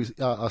are being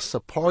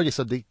supported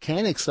so they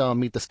can excel and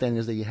meet the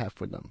standards that you have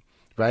for them.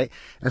 Right,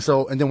 and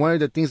then one of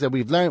the things that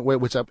we've learned,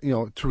 which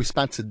to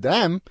respond to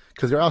them,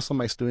 because they're also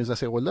my students, I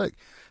say, well, look,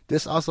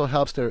 this also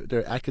helps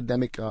their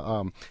academic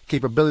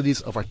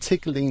capabilities of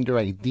articulating their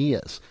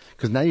ideas,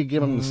 because now you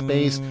give them the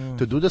space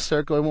to do the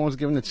circle. Everyone was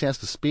given the chance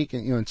to speak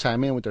and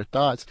chime in with their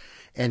thoughts.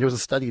 And there was a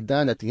study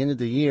done at the end of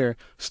the year.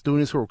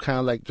 Students who were kind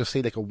of like just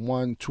say like a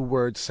 1-2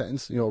 word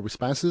sentence,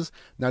 responses.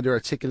 Now they're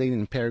articulating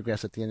in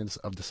paragraphs at the end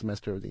of the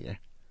semester of the year.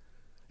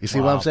 You see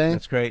what I'm saying?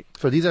 That's great.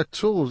 So these are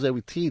tools that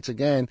we teach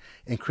again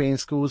in creating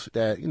schools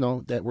that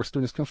that where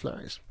students can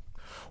flourish.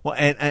 Well,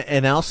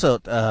 and also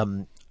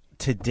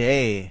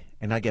today,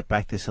 and I'll get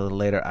back to this a little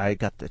later, I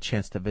got the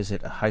chance to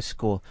visit a high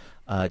school,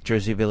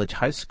 Jersey Village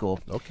High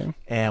School. Okay.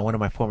 And one of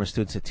my former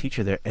students, a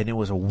teacher there, and it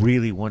was a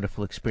really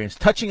wonderful experience,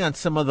 touching on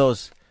some of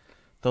those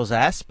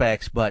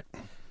aspects, but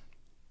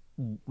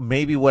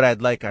maybe what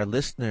I'd like our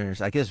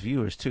listeners, I guess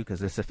viewers too,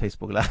 because it's a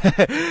Facebook Live.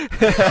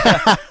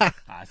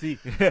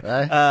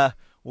 Right.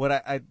 What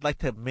I'd like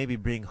to maybe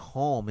bring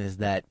home is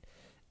that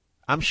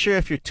I'm sure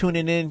if you're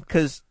tuning in,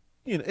 because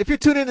if you're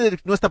tuning in to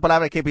Nuestra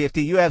Palabra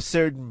KPFT, you have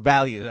certain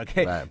values,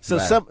 okay? Right, so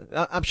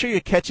right. I'm sure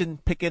you're picking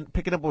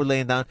up what we're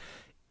laying down.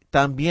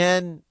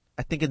 También,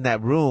 I think in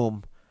that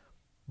room,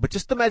 but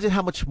just imagine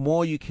how much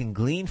more you can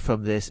glean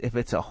from this if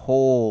it's a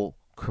whole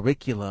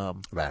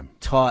curriculum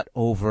taught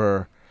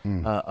over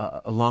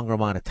a longer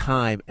amount of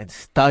time and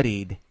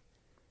studied.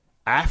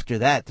 After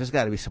that, there's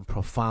got to be some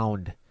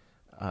profound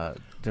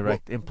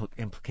direct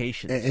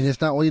implications. And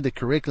it's not only the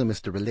curriculum, it's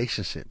the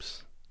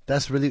relationships.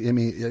 That's really,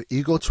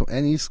 you go to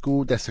any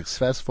school that's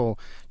successful,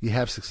 you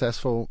have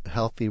successful,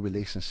 healthy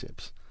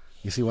relationships.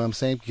 You see what I'm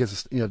saying?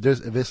 Because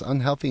if it's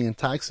unhealthy and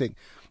toxic,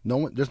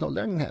 there's no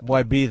learning happening.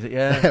 Why be there?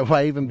 Yeah.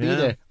 Why even be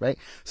there, right?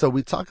 So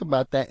we talk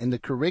about that in the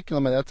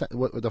curriculum. And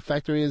what the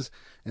factor is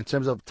in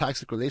terms of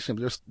toxic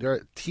relationships. There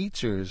are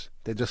teachers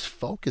that just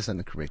focus on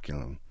the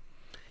curriculum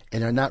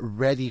and are not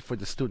ready for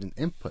the student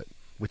input,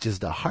 which is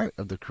the heart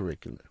of the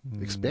curriculum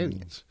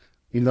experience.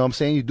 You know what I'm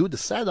saying? You do the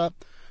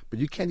setup, but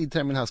you can't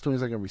determine how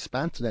students are going to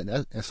respond to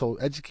that. And so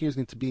educators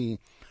need to be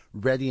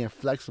ready and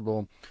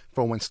flexible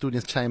for when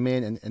students chime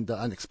in and the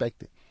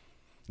unexpected.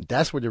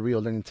 That's where the real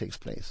learning takes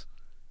place.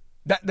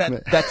 That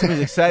to me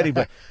is exciting,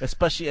 but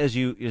especially as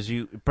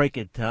you break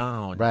it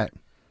down, right?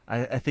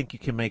 I think you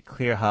can make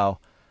clear how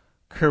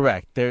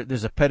correct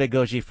there's a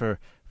pedagogy for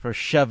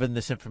shoving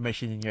this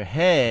information in your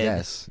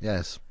head.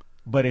 Yes.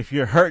 But if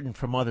you're hurting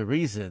from other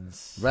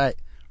reasons, right.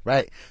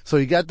 So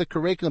you got the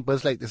curriculum,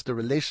 but it's the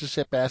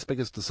relationship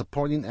aspect, it's the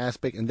supporting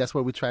aspect, and that's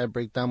what we try to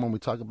break down when we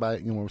talk about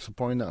when we're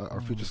supporting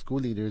our future school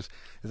leaders.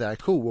 Is that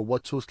cool? Well,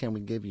 what tools can we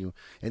give you?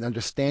 And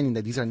understanding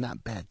that these are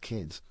not bad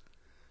kids.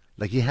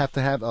 Like you have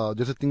to have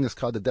there's a thing that's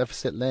called the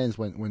deficit lens.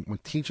 When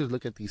teachers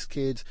look at these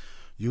kids,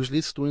 usually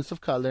it's students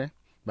of color,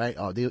 right?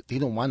 They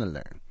don't want to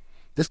learn.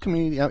 This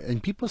community,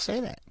 and people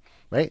say that,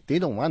 right? They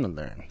don't want to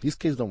learn. These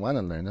kids don't want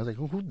to learn. I was like,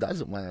 who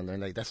doesn't want to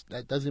learn? Like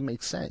that doesn't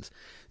make sense.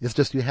 It's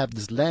just you have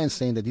this lens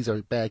saying that these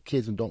are bad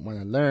kids and don't want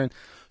to learn.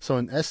 So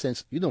in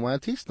essence, you don't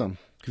want to teach them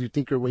because you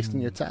think you're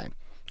wasting your time.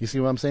 You see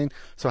what I'm saying?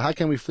 So how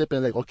can we flip it?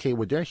 Like, okay,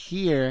 well they're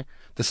here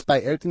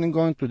despite everything they're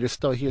going through. They're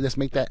still here. Let's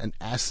make that an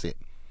asset.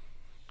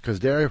 because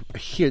they're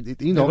here.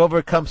 They've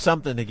overcome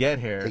something to get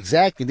here.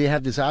 Exactly. They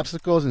have these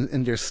obstacles,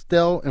 and they're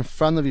still in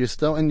front of you,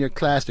 still in your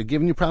class. They're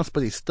giving you problems, but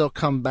they still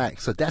come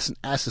back. So that's an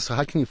asset. So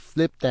how can you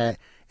flip that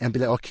and be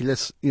like, okay,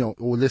 let's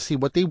see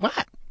what they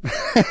want.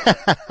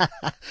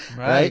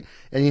 Right?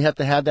 And you have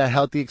to have that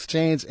healthy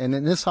exchange. And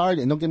then it's hard.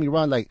 And don't get me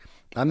wrong, like,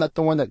 I'm not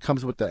the one that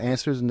comes with the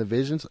answers and the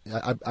visions.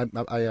 I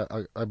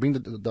bring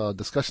the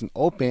discussion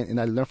open, and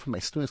I learn from my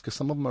students because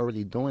some of them are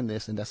already doing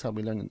this, and that's how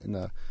we learn in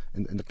the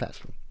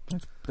classroom.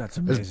 That's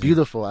amazing. It's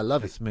beautiful. I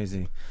love it. It's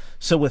amazing.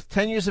 So with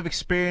 10 years of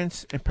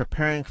experience in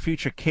preparing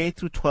future K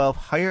through 12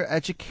 higher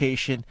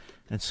education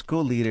and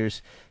school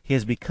leaders, he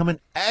has become an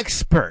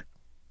expert.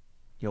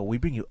 Yo, we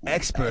bring you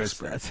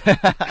experts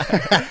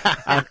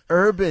on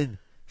urban,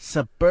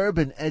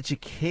 suburban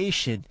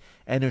education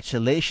and its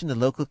relation to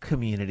local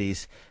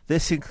communities.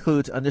 This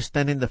includes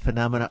understanding the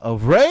phenomena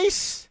of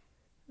race.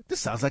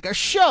 This sounds like a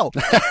show.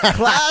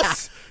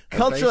 Class,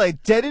 cultural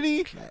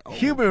identity,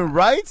 human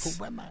rights,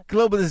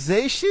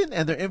 globalization,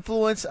 and their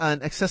influence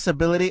on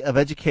accessibility of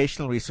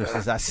educational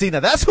resources. I see.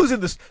 Now that's who's in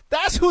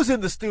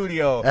the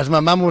studio. As my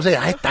mom would say,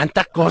 "Ay,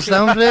 tanta cosa,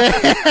 hombre."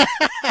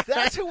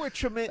 That's who we're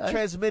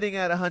transmitting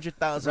at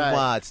 100,000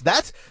 watts.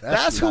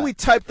 That's who we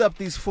typed up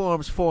these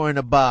forums for and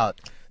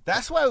about.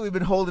 That's why we've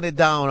been holding it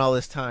down all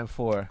this time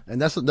for.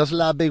 And that's a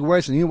lot of big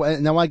words.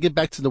 And I want to get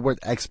back to the word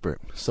expert.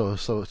 So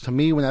to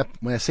me, when I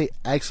say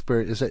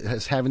expert,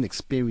 is having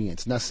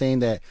experience. Not saying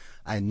that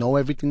I know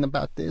everything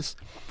about this.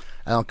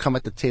 I don't come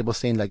at the table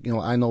saying like,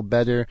 I know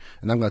better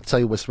and I'm going to tell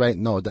you what's right.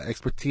 No, the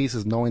expertise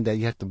is knowing that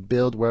you have to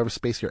build wherever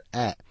space you're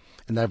at.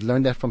 And I've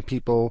learned that from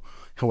people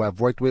who I've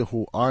worked with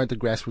who are at the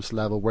grassroots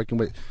level, working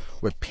with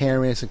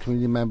parents and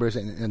community members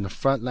and the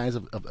front lines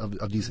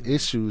of these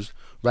issues,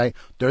 right?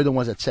 They're the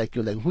ones that check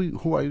you, like,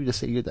 who are you to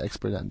say you're the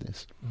expert on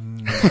this?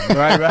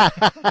 Right.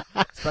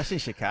 Especially in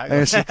Chicago.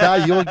 In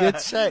Chicago, you will get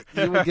checked.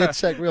 You will get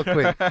checked real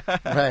quick.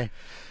 Right.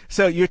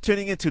 So you're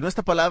tuning into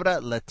Nuestra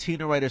Palabra,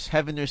 Latino Writers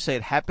Heaven. Their Say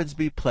It Happens to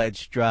Be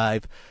Pledge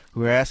Drive.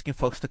 We're asking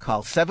folks to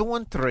call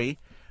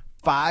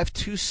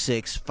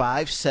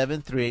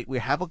 713-526-5738. We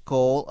have a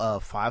goal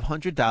of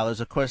 $500.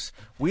 Of course,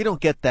 we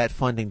don't get that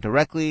funding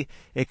directly.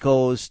 It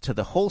goes to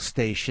the whole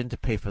station to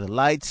pay for the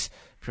lights.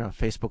 If you're on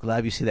Facebook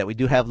Live, you see that we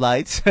do have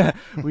lights.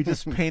 We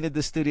just painted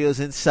the studios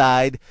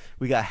inside.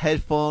 We got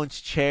headphones,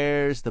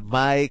 chairs, the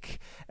mic,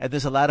 and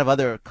there's a lot of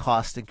other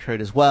costs incurred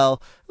as well.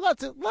 A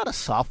lot of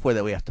software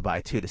that we have to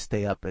buy, too, to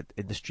stay up at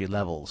industry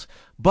levels.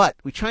 But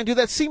we try and do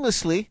that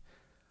seamlessly.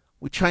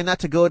 We try not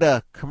to go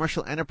to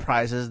commercial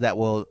enterprises that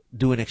will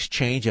do an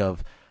exchange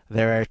of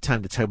their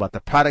airtime to tell you about the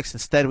products.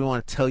 Instead, we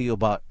want to tell you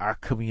about our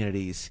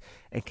communities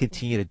and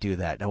continue to do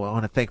that. Now, I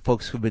want to thank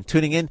folks who've been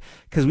tuning in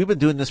because we've been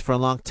doing this for a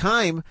long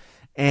time.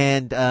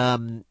 And, at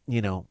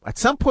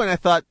some point I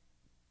thought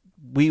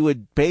we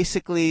would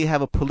basically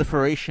have a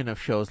proliferation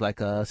of shows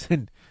like us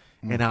and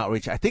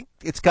outreach. I think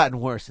it's gotten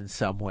worse in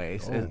some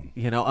ways,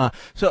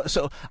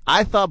 So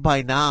I thought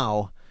by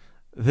now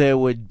there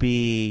would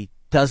be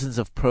dozens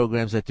of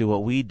programs that do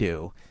what we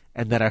do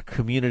and that our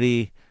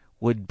community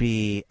would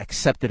be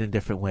accepted in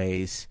different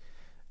ways.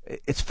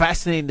 It's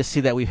fascinating to see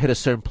that we've hit a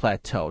certain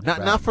plateau.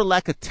 Not for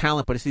lack of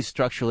talent, but it's these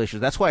structural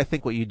issues. That's why I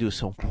think what you do is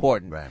so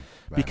important. Right.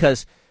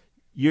 Because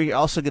you're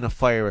also going to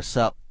fire us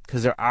up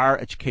because there are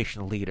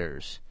educational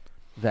leaders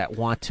that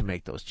want to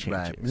make those changes.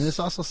 Right. And it's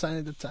also a sign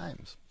of the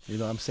times. You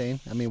know what I'm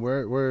saying? I mean,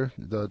 we're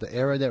the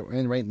era that we're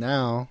in right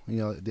now,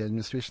 the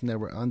administration that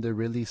we're under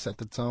really set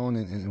the tone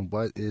and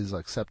what is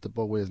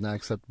acceptable, what is not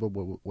acceptable,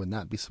 what would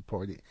not be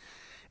supported.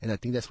 And I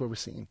think that's what we're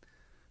seeing.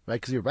 Right?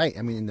 Because you're right.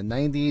 I mean, in the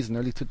 90s and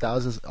early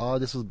 2000s, all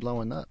this was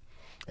blowing up.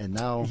 And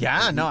now, what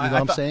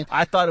I'm saying?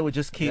 I thought it would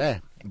just keep. Yeah,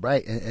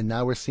 right. And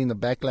now we're seeing the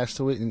backlash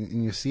to it,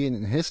 and you see it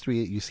in history.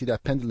 You see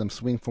that pendulum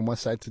swing from one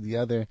side to the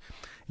other,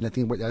 and I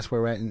think that's where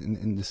we're at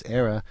in this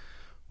era,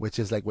 which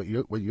is like what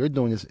you're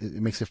doing is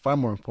it makes it far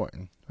more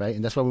important, right?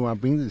 And that's why we want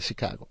to bring it to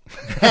Chicago.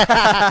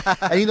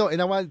 And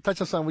I want to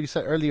touch on something what you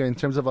said earlier in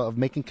terms of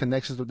making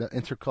connections with the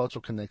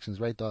intercultural connections,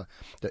 right? The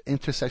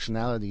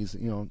intersectionalities,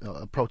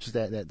 approaches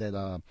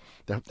that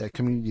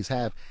communities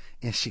have.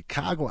 In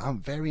Chicago, I'm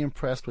very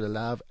impressed with a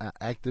lot of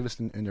activists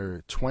in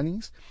their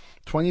 20s,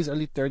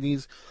 early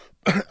 30s.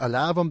 A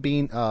lot of them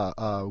being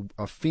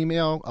a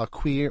female,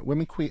 queer,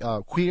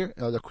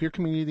 the queer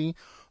community,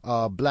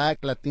 Black,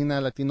 Latina,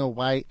 Latino,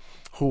 white,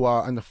 who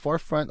are on the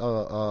forefront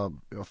of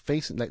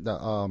facing like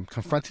the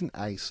confronting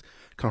ICE,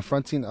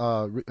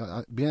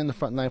 being on the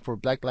front line for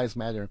Black Lives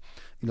Matter,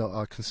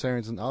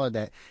 concerns and all of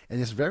that,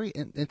 and it's very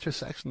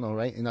intersectional,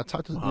 right? And I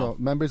talked to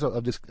members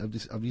of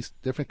these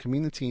different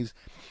communities,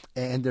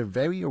 and they're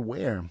very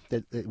aware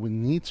that we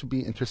need to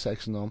be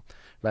intersectional,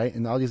 right?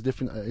 And all these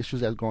different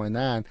issues that are going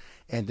on,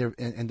 and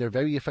they're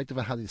very effective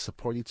in how they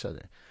support each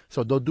other.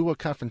 So they'll do a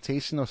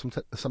confrontation or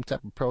some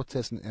type of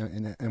protest,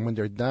 and when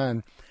they're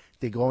done,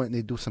 they go and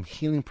they do some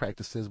healing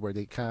practices where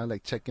they kind of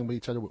like check in with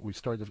each other. We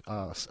started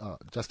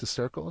justice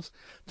circles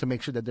to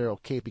make sure that they're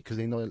okay because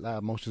they know a lot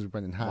of emotions are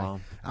running high. Wow.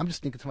 I'm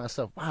just thinking to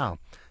myself, wow,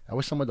 I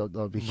wish some of the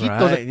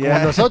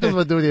viejitos nosotros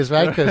would do this,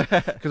 right?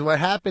 Because what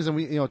happens, and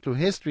we, through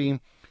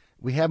history,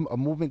 we have a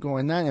movement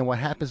going on, and what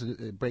happens is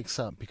it breaks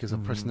up because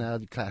of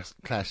personality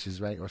clashes,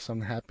 right? Or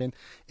something happened,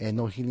 and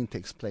no healing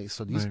takes place.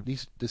 So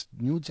this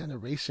new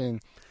generation,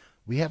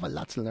 we have a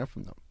lot to learn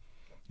from them.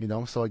 You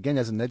know, so again,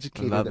 as an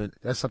educator,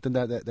 that's something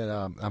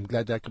that I'm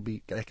glad that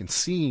I can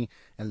see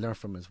and learn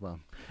from as well.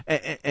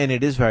 And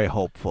it is very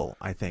hopeful.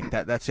 I think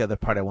that's the other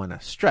part I want to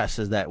stress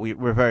is that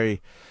we're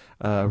very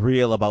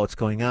real about what's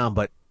going on,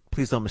 but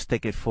please don't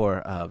mistake it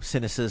for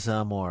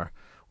cynicism or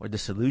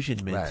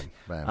disillusionment.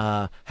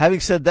 Right.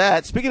 Having said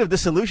that, speaking of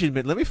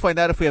disillusionment, let me find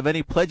out if we have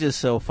any pledges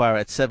so far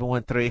at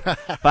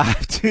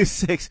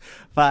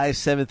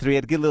 713-526-5738.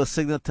 I'd give a little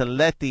signal to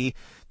Letty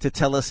to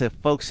tell us if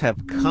folks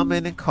have come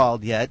in and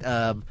called yet,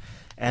 and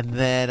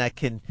then I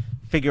can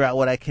figure out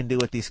what I can do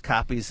with these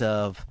copies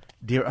of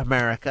Dear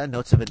America,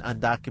 Notes of an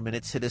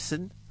Undocumented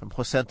Citizen from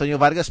Jose Antonio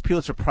Vargas,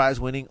 Pulitzer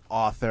Prize-winning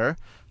author,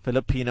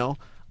 Filipino,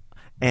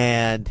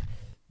 and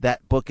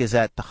that book is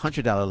at the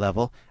 $100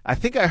 level. I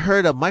think I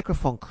heard a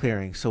microphone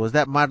clearing. So is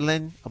that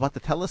Marlene about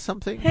to tell us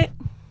something? Hey.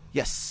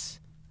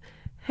 Yes.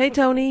 Hey,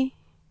 Tony.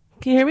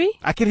 Can you hear me?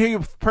 I can hear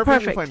you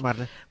perfectly fine,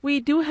 Marlene. We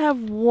do have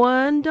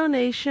one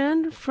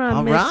donation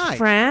from Miss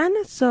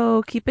Fran,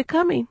 so keep it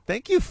coming.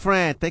 Thank you,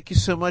 Fran. Thank you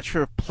so much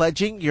for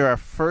pledging. You're our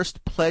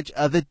first pledge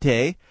of the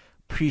day.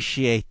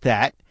 Appreciate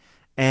that.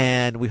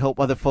 And we hope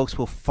other folks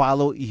will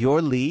follow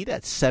your lead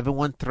at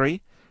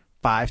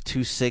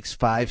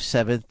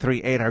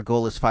 713-526-5738. Our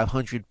goal is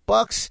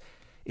 $500.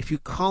 If you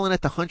call in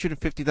at the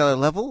 $150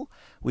 level,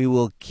 we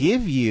will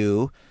give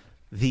you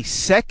the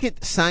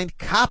second signed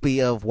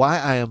copy of Why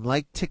I Am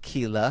Like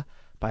Tequila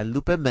by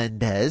Lupe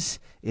Mendez.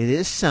 It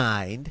is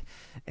signed,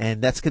 and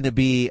that's going to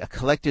be a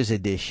collector's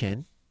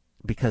edition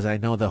because I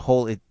know the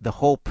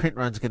whole print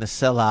run is going to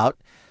sell out.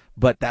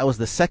 But that was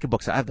the second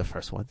book, so I have the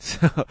first one.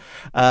 So,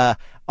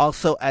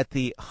 also at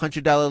the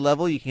 $100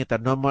 level, you can get the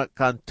Norma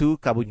Cantu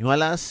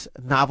Cabuñuelas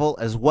novel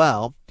as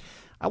well.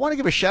 I want to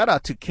give a shout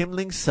out to Kim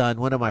Ling's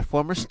son, one of my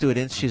former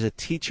students. She's a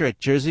teacher at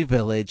Jersey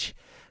Village.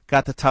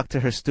 Got to talk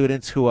to her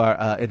students who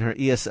are in her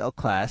ESL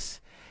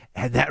class,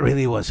 and that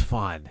really was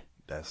fun.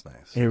 That's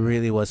nice. It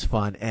really was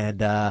fun,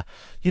 and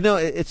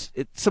it's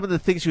some of the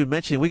things you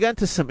mentioned. We got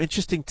into some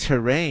interesting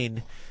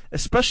terrain,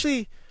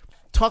 especially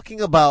talking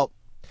about.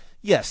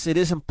 Yes, it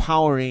is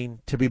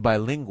empowering to be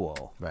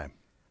bilingual, right?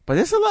 But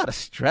there's a lot of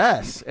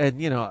stress, and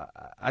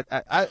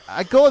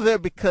I go there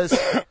because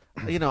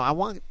I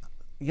want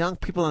young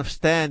people to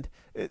understand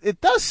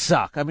it does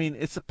suck. I mean,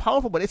 it's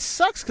powerful, but it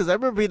sucks because I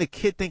remember being a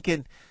kid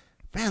thinking,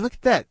 man, look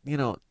at that.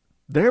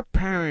 Their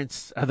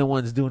parents are the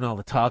ones doing all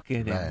the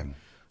talking. Right. And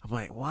I'm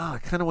like, wow, I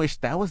kind of wish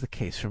that was the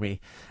case for me.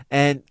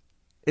 And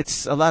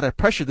it's a lot of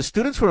pressure. The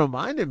students were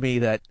reminding me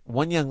that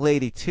one young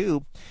lady,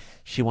 too,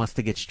 she wants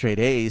to get straight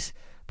A's,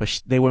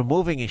 but they were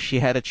moving and she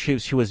had a trip.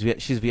 She's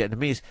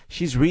Vietnamese.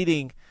 She's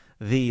reading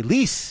the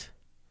lease,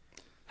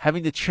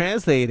 having to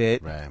translate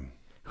it,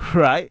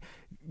 right?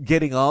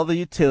 Getting all the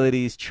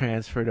utilities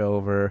transferred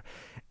over.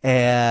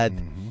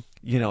 And,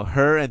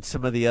 her and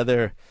some of the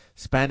other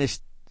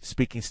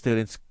Spanish-speaking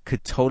students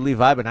could totally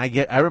vibe. And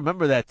I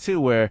remember that,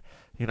 too, where,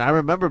 I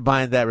remember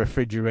buying that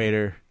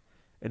refrigerator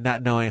and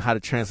not knowing how to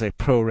translate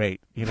prorate.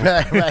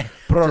 Right.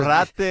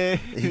 Prorate.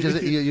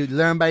 You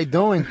learn by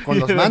doing, con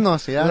los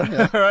manos,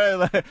 yeah.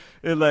 Right.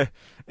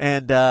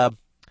 And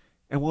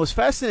what was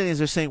fascinating is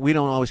they're saying we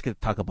don't always get to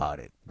talk about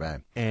it.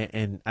 Right.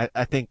 And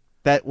I think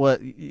that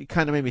you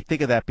kind of made me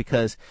think of that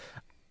because,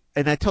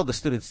 and I told the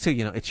students too,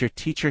 it's your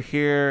teacher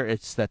here.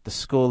 It's that the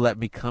school let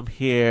me come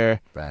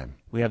here. Right.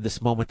 We have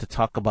this moment to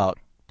talk about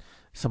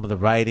some of the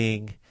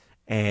writing.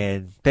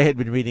 And they had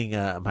been reading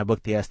my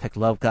book, The Aztec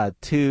Love God,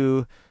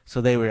 too.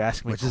 So they were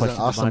asking me questions about it. Which is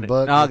an awesome about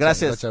book. No,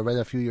 gracias. Which I read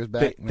a few years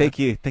back. Thank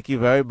you. Thank you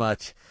very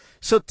much.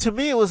 So to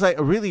me, it was like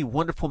a really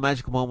wonderful,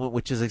 magical moment,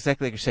 which is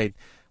exactly like you're saying.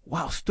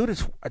 Wow,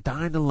 students are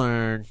dying to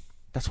learn.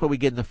 That's where we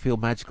get in the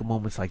field magical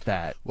moments like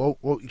that. Well,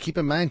 keep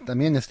in mind, one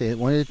of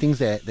the things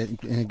that,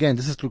 and again,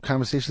 this is through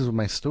conversations with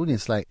my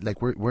students, like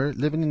we're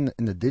living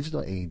in the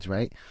digital age,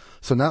 right?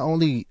 So not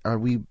only are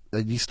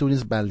these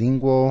students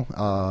bilingual,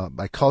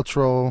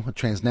 bicultural,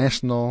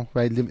 transnational,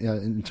 right,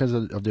 in terms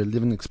of their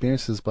living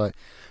experiences, but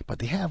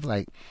they have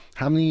like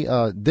how many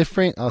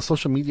different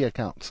social media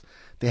accounts.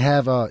 They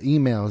have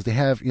emails. They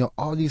have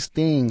all these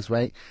things,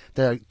 right?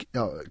 That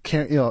are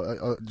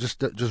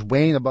just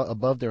weighing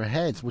above their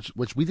heads,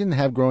 which we didn't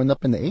have growing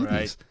up in the 80s.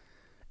 Right.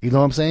 You know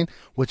what I'm saying?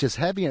 Which is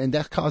heavier, and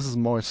that causes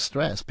more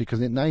stress because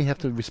now you have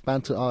to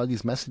respond to all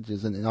these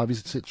messages and all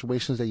these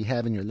situations that you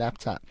have in your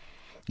laptop.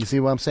 You see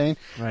what I'm saying?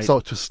 Right. So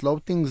to slow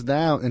things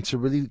down and to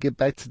really get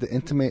back to the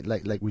intimate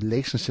like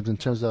relationships in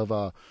terms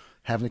of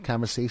having a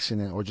conversation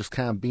or just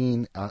kind of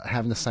being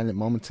having a silent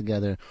moment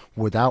together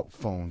without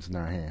phones in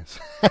our hands.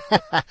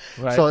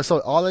 Right. So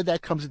all of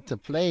that comes into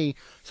play.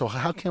 So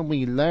how can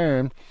we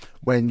learn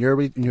when you're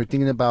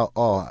thinking about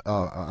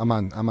I'm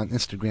on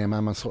Instagram,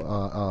 I'm on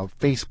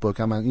Facebook,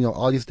 I'm on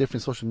all these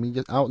different social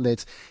media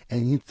outlets,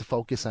 and you need to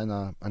focus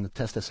on the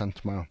test that's on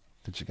tomorrow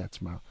that you got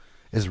tomorrow.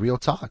 It's real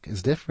talk.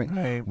 It's different.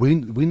 Right.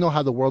 We know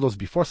how the world was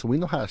before, so we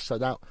know how to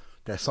shut out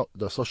the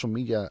social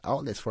media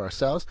outlets for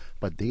ourselves,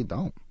 but they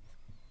don't.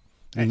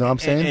 You know what I'm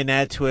saying? And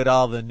add to it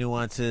all the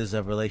nuances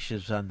of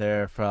relationships on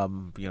there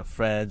from,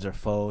 friends or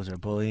foes or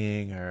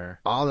bullying or...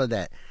 all of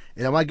that.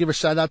 And I want to give a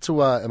shout out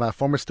to my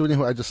former student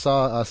who I just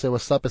saw say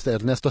what's up. It's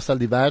Ernesto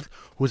Saldivar,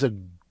 who's a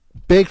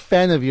big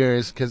fan of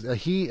yours because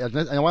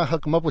I want to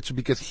hook him up with you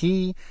because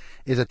he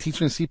is a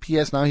teacher in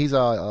CPS. Now he's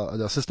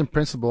the assistant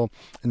principal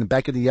in the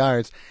back of the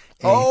yards.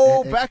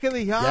 Back of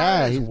the yards.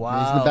 Yeah, he's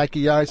wow. in the back of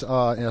the yards.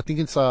 And I think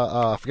it's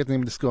I forget the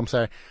name of the school. I'm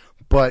sorry,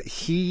 but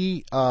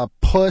he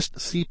pushed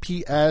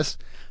CPS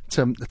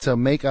to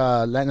make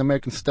Latin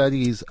American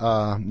studies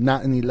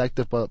not an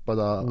elective but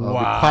a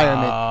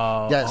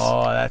requirement. Yes.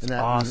 Oh, that's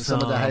awesome. In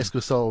some of the high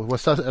schools. So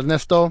what's up,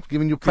 Ernesto?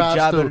 Giving you props. Good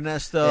job, to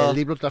Ernesto.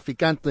 Libro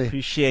Traficante.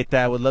 Appreciate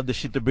that. Would love to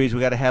shoot the breeze.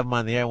 We got to have him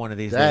on the air one of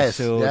these days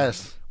too.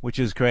 Yes. Which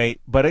is great.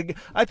 But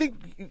I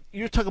think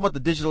you're talking about the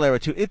digital era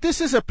too.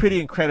 This is a pretty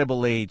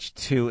incredible age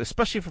too,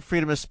 especially for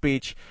freedom of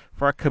speech,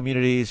 for our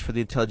communities, for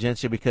the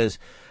intelligentsia, because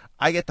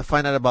I get to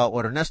find out about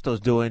what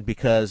Ernesto's doing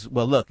because,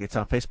 well, look, it's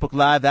on Facebook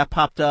Live. That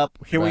popped up.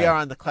 Here we are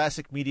on the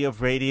classic media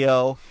of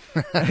radio.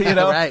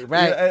 Right.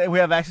 We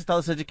have access to all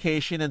this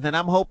education. And then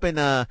I'm hoping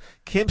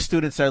Kim's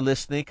students are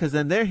listening because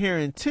then they're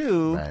hearing,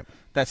 too,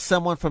 that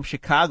someone from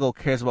Chicago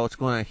cares about what's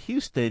going on in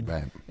Houston.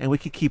 Right. And we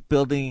can keep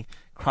building,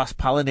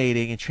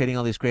 cross-pollinating, and trading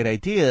all these great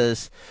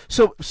ideas.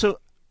 So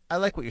I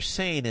like what you're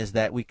saying is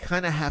that we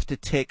kind of have to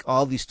take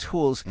all these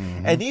tools.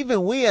 Mm-hmm. And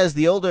even we as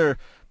the older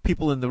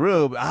people in the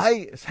room.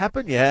 It's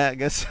happened? Yeah, I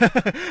guess.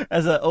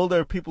 As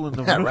older people in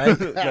the room. Right?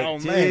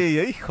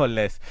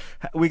 Híjoles.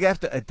 We have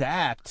to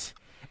adapt.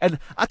 And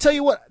I'll tell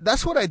you what,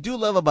 that's what I do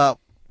love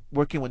about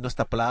working with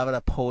Nuestra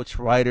Palabra, poets,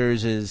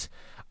 writers, is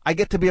I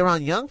get to be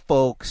around young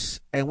folks,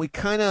 and we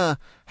kind of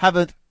have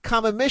a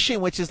common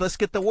mission, which is let's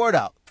get the word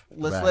out.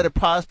 Let's let it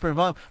prosper and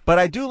evolve. But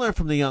I do learn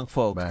from the young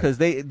folks because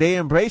they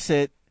embrace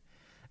it.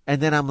 And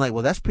then I'm like,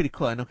 well, that's pretty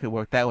cool. I know it could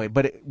work that way.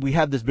 But we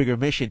have this bigger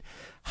mission.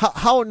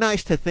 How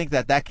nice to think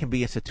that can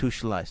be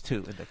institutionalized,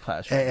 too, in the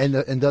classroom.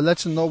 And they'll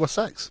let you know what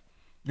sucks.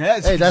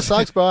 Yes. Hey, that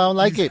sucks, bro. I don't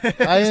like it.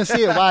 I didn't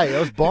see it. Why? It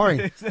was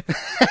boring.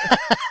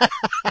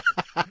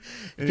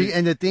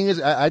 And the thing is,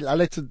 I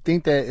like to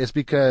think that it's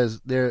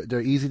because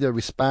they're easy to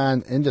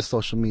respond in the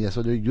social media.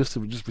 So they're used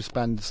to just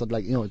responding to something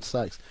like, it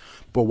sucks.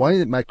 But one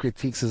of my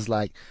critiques is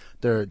like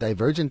their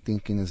divergent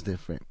thinking is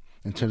different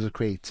in terms of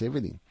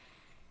creativity.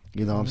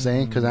 You know what I'm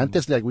saying? Because I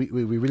think like we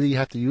really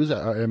have to use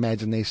our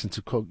imagination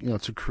to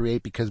to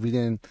create because we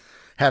didn't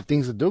have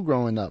things to do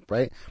growing up,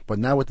 right? But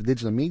now with the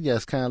digital media,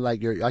 it's kind of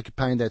like you're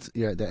occupying that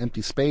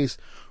empty space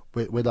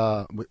with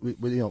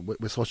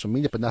social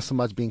media, but not so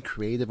much being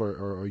creative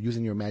or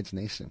using your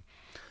imagination.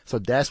 So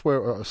that's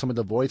where some of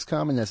the voids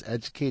come, and as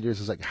educators,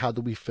 is like how do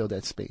we fill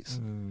that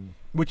space?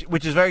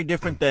 Which is very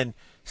different than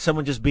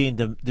someone just being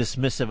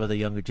dismissive of the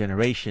younger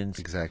generations.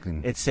 Exactly.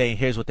 It's saying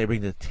here's what they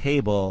bring to the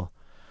table.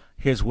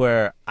 Here's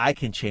where I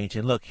can change,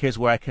 and look, here's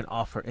where I can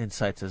offer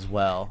insights as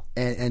well.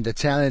 And the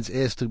challenge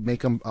is to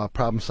make them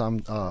problem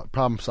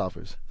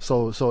solvers.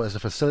 So as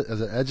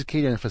an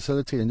educator and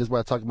facilitator, and this is what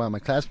I talk about in my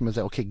classroom, is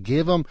that okay,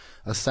 give them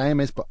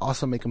assignments, but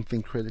also make them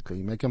think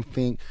critically. Make them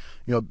think,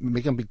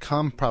 make them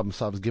become problem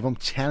solvers. Give them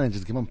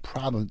challenges. Give them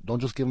problems.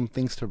 Don't just give them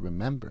things to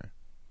remember.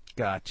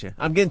 Gotcha.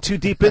 I'm getting too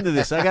deep into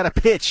this. I got to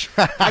pitch.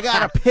 I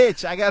got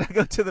to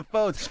go to the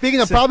phone.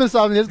 Speaking of problem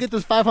solving, let's get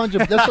this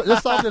 500.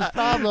 Let's solve this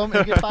problem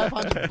and get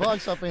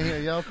 $500 up in here,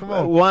 yo. Come on.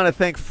 I want to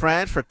thank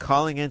Fran for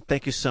calling in.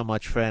 Thank you so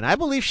much, Fran. I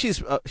believe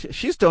she's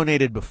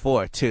donated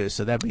before too,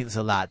 so that means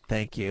a lot.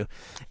 Thank you.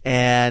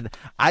 And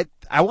I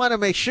want to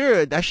make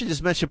sure, I should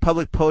just mention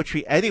Public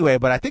Poetry anyway,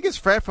 but I think it's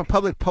Fran from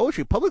Public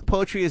Poetry. Public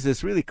Poetry is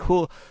this really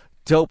cool,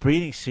 dope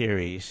reading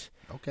series.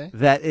 Okay.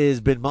 That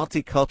has been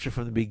multicultural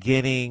from the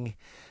beginning.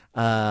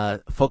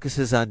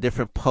 Focuses on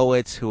different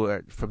poets who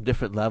are from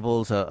different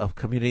levels of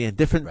community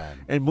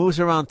and moves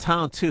around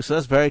town too. So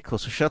that's very cool.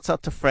 So shouts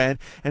out to Fran.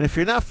 And if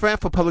you're not Fran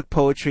for Public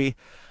Poetry,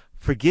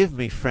 forgive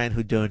me, Fran,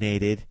 who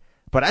donated.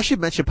 But I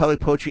should mention Public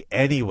Poetry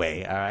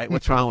anyway. All right,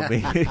 what's wrong with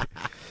me?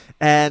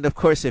 And of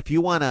course, if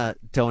you want to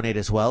donate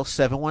as well,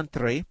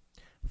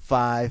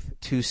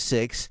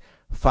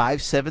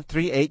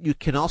 713-526-5738. You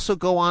can also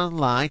go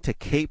online to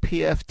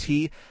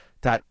kpft.org.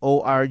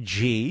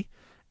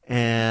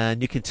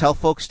 And you can tell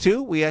folks,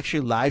 too, we actually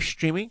live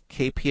streaming,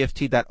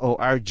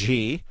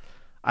 kpft.org.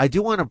 I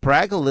do want to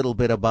brag a little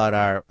bit about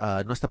our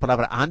Nuestra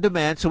Palabra On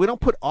Demand. So we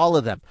don't put all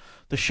of them.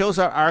 The shows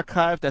are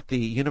archived at the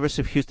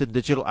University of Houston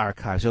Digital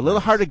Archives. They're a little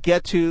hard to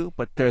get to,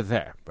 but they're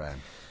there. Right.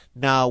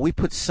 Now, we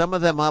put some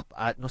of them up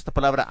at Nuestra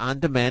Palabra On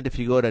Demand. If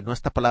you go to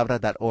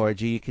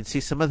nuestrapalabra.org, you can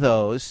see some of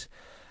those.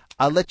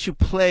 I'll let you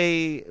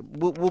play.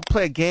 We'll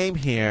play a game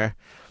here.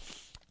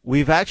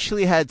 We've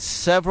actually had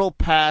several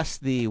pass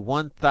the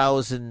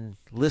 1,000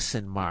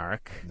 listen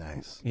mark.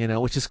 Nice.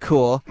 Which is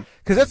cool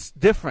because that's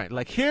different.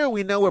 Like here,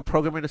 we know we're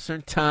programming at a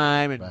certain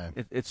time,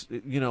 and it's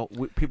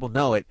people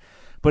know it,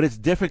 but it's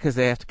different because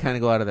they have to kind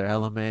of go out of their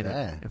element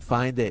and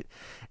find it.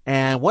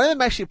 And one of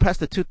them actually passed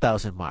the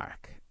 2,000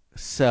 mark.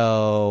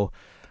 So,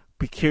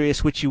 be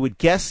curious which you would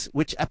guess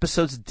which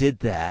episodes did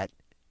that.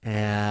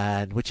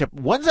 And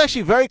one's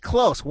actually very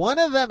close. One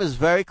of them is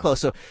very close.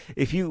 So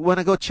if you want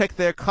to go check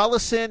there, call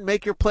us in,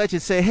 make your pledge,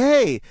 and say,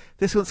 hey,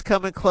 this one's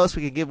coming close.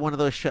 We can give one of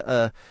those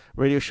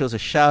radio shows a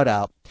shout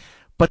out.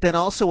 But then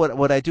also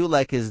what I do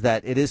like is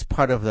that it is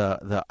part of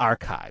the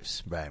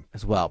archives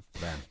as well.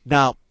 Right.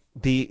 Now,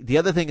 the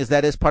other thing is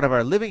that is part of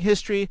our living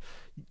history.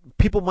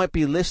 People might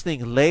be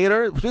listening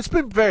later. It's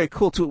been very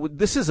cool, too.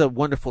 This is a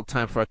wonderful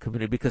time for our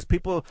community because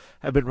people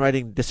have been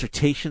writing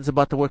dissertations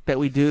about the work that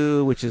we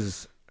do, which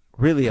is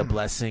really a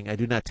blessing. I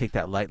do not take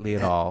that lightly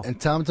at all. And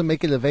tell them to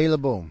make it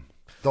available.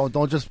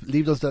 Don't just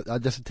leave those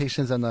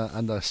dissertations on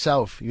the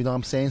shelf. You know what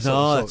I'm saying?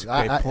 That's a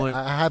great point.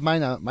 I have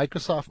mine on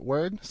Microsoft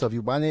Word, so if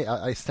you want it,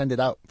 I send it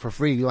out for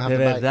free. You don't have to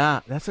buy it.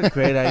 That's a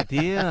great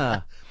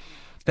idea.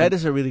 That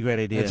is a really great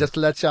idea. And just to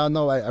let y'all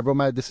know, I wrote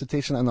my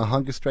dissertation on a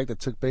hunger strike that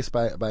took place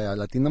by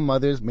Latina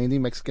mothers, mainly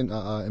Mexican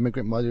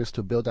immigrant mothers,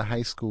 to build a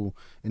high school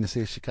in the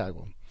city of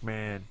Chicago.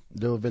 Man,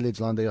 Little Village,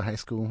 Lawndale High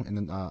School, and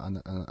then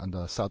on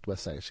the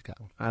southwest side of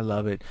Chicago. I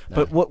love it.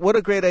 But what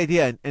a great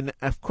idea! And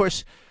of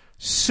course,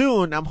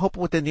 soon I'm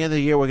hoping within the end of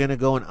the year we're going to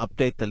go and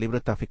update the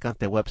Libro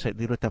Traficante website,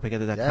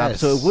 librotraficante.com.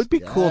 Yes, so it would be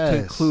cool to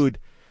include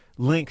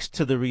links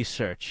to the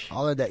research.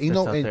 All of that,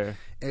 and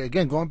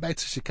again, going back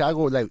to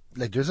Chicago, like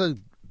there's a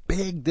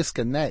big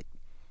disconnect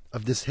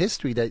of this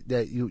history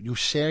that you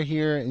share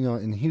here,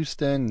 in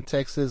Houston, in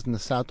Texas, in the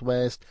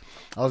Southwest.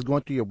 I was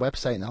going through your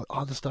website and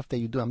all the stuff that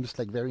you do. I'm just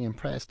very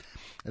impressed,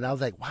 and I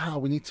was like, wow,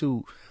 we need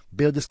to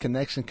build this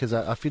connection because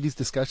I feel these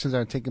discussions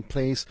are taking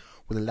place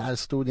with a lot of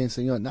students,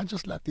 and not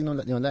just Latino,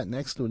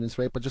 Latinx students,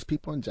 right, but just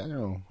people in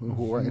general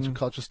who are into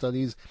cultural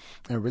studies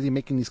and really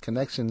making these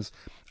connections.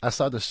 I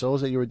saw the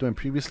shows that you were doing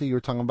previously. You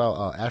were talking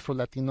about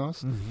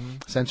Afro-Latinos,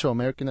 Central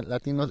American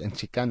Latinos, and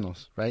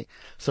Chicanos, right?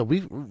 So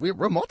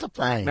we're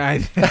multiplying.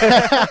 Nice.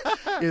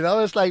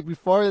 It's like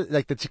before,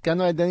 like the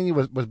Chicano identity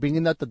was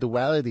bringing out the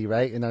duality,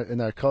 right, in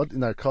our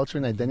culture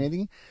and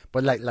identity,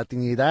 but like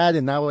Latinidad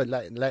and now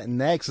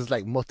Latinx is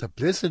like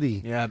multiplicity.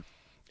 Yeah.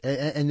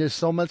 And there's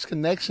so much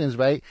connections,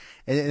 right?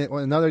 And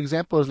another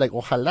example is like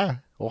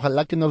ojalá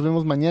que nos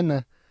vemos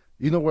mañana.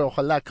 You know where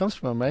ojalá comes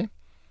from, right?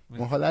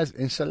 Ojalá is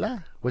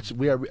inshallah, which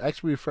we are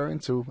actually referring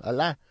to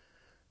Allah.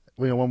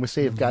 When we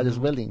say if God is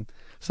willing.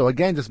 So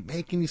again, just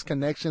making these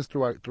connections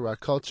through our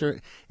culture,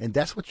 and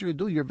that's what you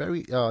do. You're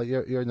very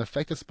you're an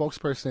effective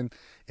spokesperson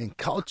in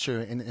culture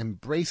and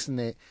embracing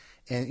it.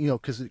 And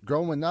because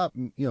growing up,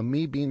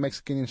 me being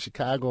Mexican in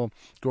Chicago,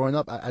 growing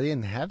up, I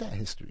didn't have that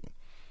history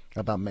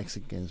about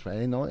Mexicans,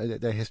 right?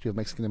 The history of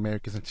Mexican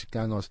Americans and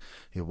Chicanos,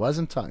 it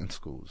wasn't taught in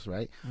schools,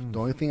 right? The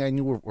only thing I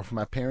knew were from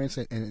my parents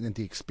and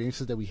the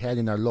experiences that we had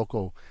in our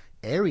local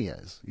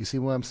areas. You see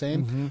what I'm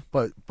saying?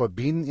 But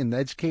being an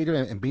educator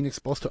and being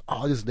exposed to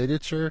all this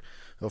literature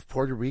of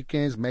Puerto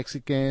Ricans,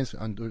 Mexicans,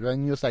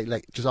 Hondureños,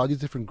 like just all these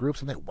different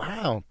groups, I'm like,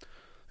 wow.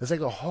 It's like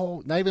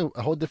not even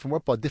a whole different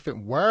world, but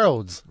different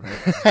worlds.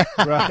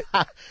 Right.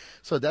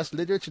 So that's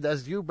literature.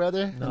 That's you,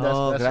 brother.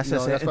 No,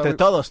 gracias. Entre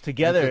todos,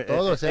 together. Entre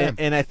todos,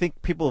 and I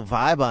think people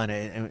vibe on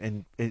it,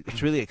 and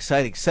it's really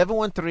exciting.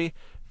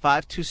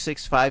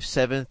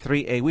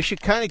 713-526-5738. We should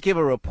kind of give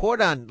a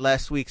report on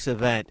last week's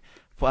event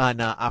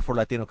on Afro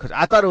Latino, because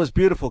I thought it was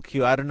beautiful,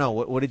 Q. I don't know.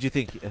 What did you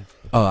think?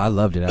 Oh, I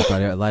loved it. I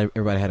thought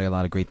everybody had a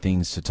lot of great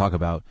things to talk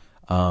about.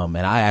 And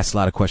I asked a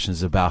lot of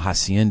questions about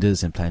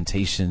haciendas and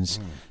plantations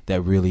that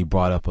really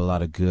brought up a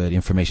lot of good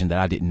information that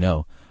I didn't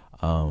know.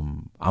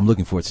 I'm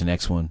looking forward to the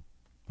next one.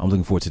 I'm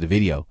looking forward to the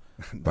video,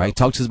 right?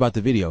 Talk to us about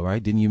the video,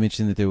 right? Didn't you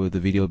mention that the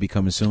video will be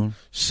coming soon?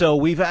 So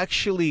we've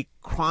actually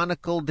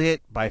chronicled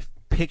it by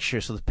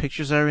pictures. So the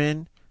pictures are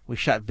in. We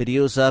shot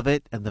videos of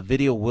it, and the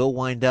video will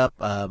wind up.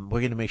 We're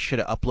going to make sure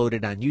to upload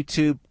it on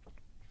YouTube.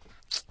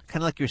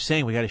 Kind of like you're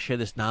saying, we got to share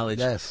this knowledge.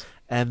 Yes.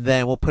 And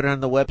then we'll put it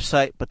on the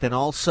website, but then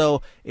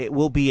also it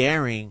will be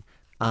airing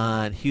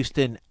on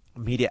Houston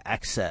Media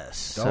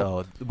Access,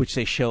 which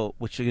they're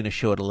going to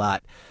show it a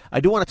lot. I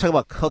do want to talk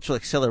about cultural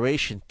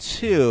acceleration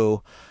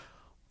too,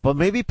 but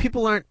maybe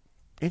people aren't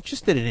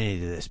interested in any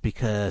of this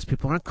because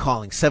people aren't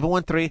calling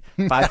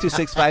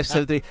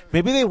 713-526-573.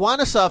 Maybe they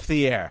want us off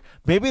the air.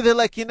 Maybe they're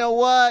like, you know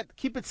what?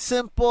 Keep it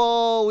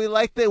simple. We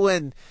liked it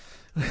when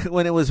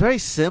it was very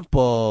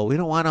simple. We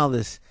don't want all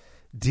this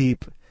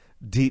deep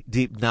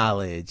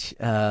knowledge.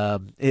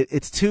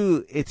 It's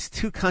too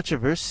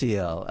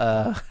controversial.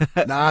 No,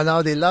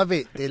 they love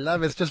it.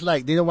 It's just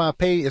like they don't want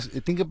to pay.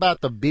 Think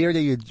about the beer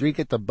that you drink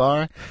at the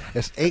bar.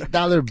 It's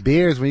 $8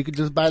 beers when you could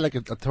just buy like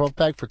a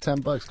 12-pack for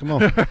 $10. Come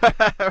on.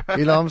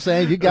 You know what I'm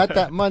saying? You got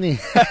that money.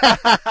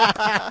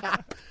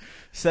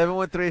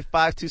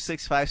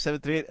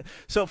 713-526-5738.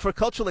 So for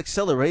cultural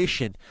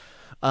acceleration,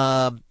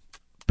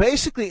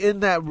 basically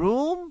in that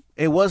room,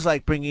 it was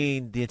like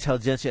bringing the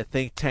intelligentsia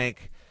think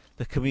tank,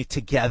 the community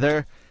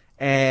together,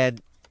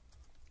 and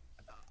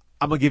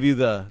I'm gonna give you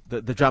the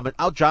drama.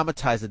 I'll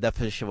dramatize the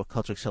definition of what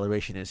cultural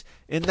acceleration is.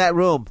 In that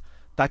room,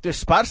 Dr.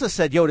 Esparza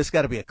said, "Yo, this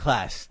got to be a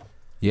class."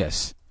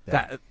 Yes,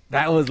 that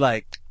was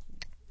like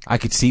I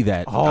could see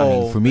that. Oh, I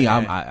mean, for me,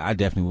 man. I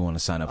definitely would want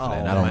to sign up for that.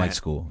 And I Oh, don't man. like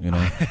school, you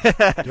know.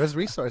 There's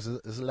resources.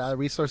 There's a lot of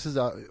resources.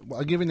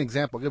 I'll give you an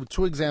example. I'll give you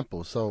 2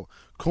 examples. So,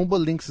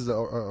 Kumba Links is an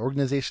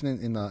organization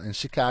in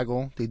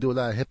Chicago. They do a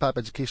lot of hip hop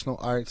educational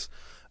arts.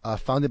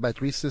 Founded by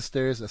 3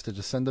 sisters. That's the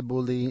Jacinda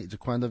Bully,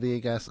 Jaquanda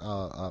Villegas,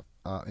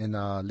 and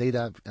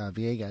Leda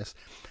Villegas.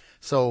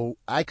 So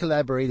I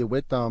collaborated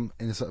with them,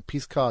 and it's a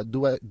piece called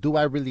 "Do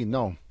I Really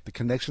Know?" The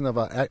connection of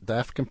the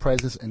African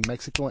presence in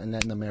Mexico and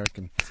Latin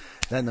America.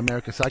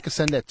 So I could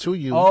send that to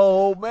you.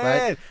 Oh man,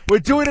 Right. We're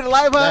doing it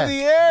live on Yeah.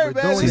 the air, We're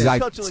man. doing See, This is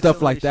like cultural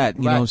stuff like that.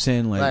 You know Right. what I'm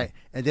saying? Like, Right.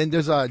 And then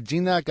there's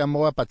Gina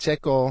Gamboa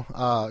Pacheco,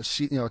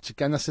 she,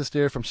 Chicana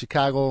sister from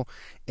Chicago,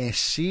 and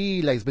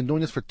she has been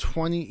doing this for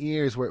 20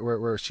 years,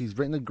 where she's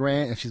written a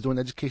grant and she's doing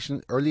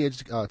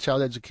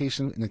child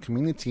education in the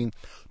community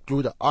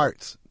through the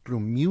arts,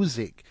 through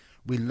music.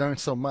 We learn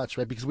so much,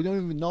 right? Because we don't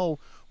even know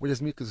where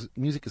this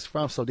music is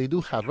from. So they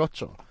do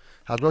jarocho.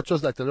 Jarocho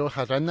is like the little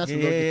jarranas, the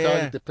little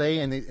guitar that they play,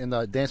 and they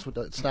dance with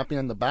the snapping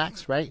on the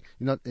backs, right?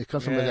 It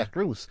comes from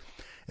Veracruz.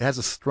 It has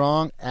a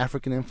strong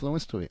African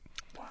influence to it.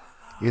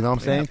 You know what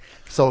I'm saying?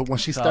 So when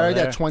she started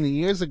that 20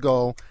 years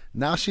ago,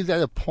 now she's at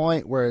a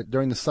point where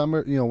during the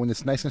summer, when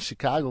it's nice in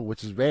Chicago,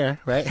 which is rare,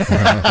 right?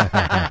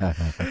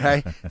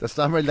 Right? The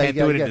summer, Can't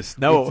do it in the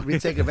snow. We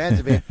take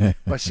advantage of it.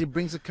 But she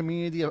brings a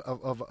community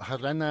of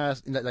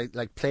jarranas,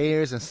 like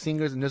players and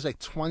singers, and there's like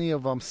 20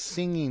 of them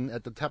singing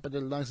at the top of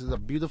their lungs. It's a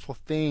beautiful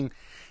thing.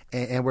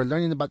 And we're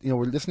learning about,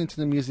 we're listening to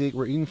the music,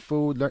 we're eating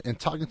food, and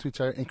talking to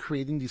each other, and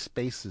creating these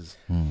spaces.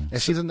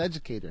 And she's an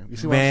educator. You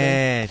see what I'm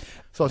saying?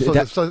 So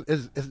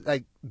it's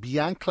like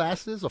beyond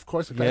classes. Of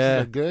course, the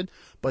classes are good,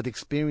 but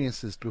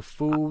experiences through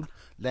food,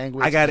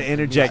 language. I got to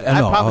interject.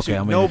 I know. I promise Okay, you,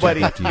 I'm gonna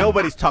interject after you.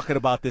 nobody's talking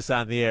about this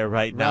on the air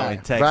right now in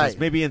Texas. Right.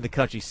 Maybe in the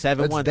country. It's there.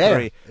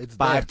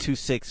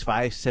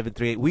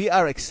 713-526-5738. We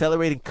are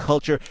accelerating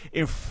culture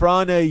in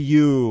front of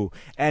you,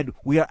 and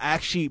we are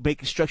actually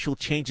making structural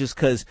changes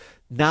because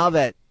now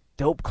that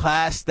dope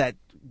class that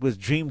was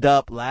dreamed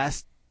up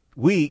last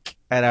week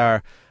at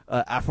our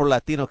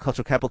Afro-Latino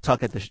Cultural Capital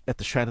Talk at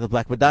the Shrine of the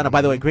Black Madonna.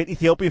 By the way, great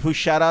Ethiopian food.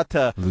 Shout out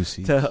to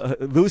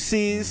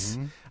Lucy's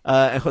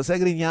and Jose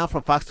Grignan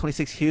from Fox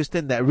 26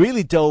 Houston that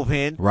really dove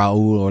in.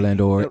 Raul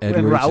Orlando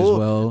Edwards as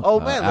well. Oh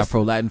man,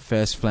 Afro Latin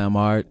Fest, Flam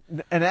Art.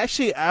 And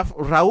actually,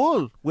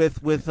 Raul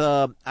with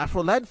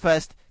Afro Latin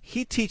Fest,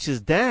 he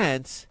teaches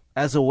dance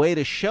as a way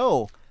to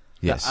show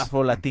the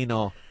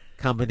Afro-Latino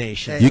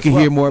combination. You can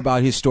hear more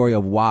about his story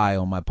of why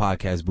on my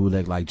podcast,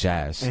 Bootleg Like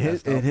Jazz.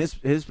 And his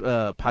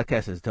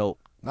podcast is dope.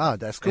 Oh,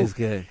 that's cool. It's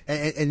good.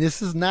 And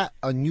this is not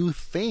a new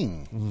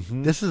thing.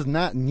 Mm-hmm. This is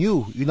not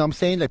new. You know what I'm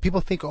saying? Like people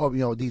think,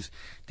 these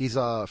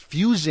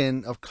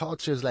fusion of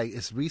cultures, like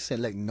it's recent.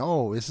 Like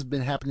no, this has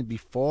been happening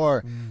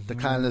before the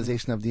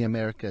colonization of the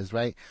Americas,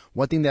 right?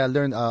 One thing that I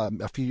learned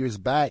a few years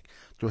back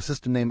through a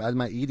sister named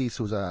Alma Iris,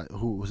 who's an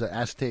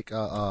Aztec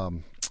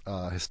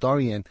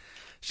historian.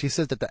 She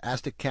says that the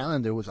Aztec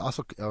calendar was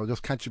also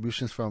those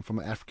contributions from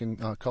African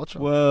culture.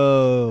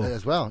 Whoa!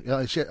 As well.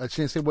 She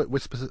didn't say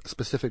what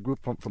specific group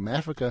from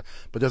Africa,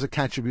 but there's a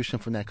contribution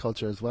from that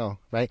culture as well,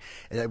 right?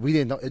 And we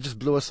didn't know. It just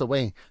blew us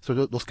away.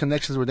 So those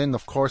connections were then,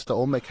 of course, the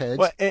Olmec heads.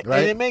 Well, right?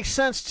 And it makes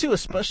sense too,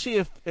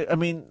 especially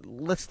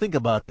let's think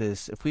about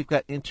this. If we've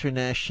got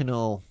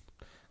international,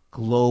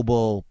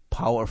 global,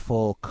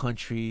 powerful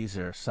countries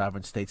or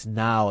sovereign states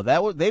now,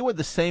 they were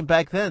the same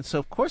back then. So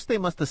of course they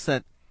must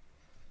have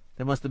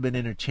been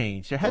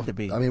interchanged. There had to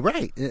be. I mean,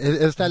 right.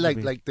 It's not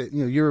like the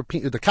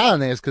European, the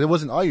colonizers, because it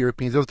wasn't all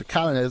Europeans. It was the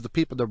colonizers, the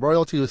people, the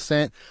royalty was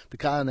sent. The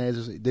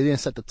colonizers, they didn't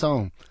set the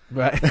tone.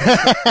 Right.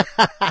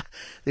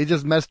 They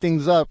just messed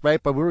things up, right?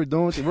 But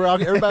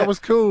everybody was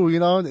cool, It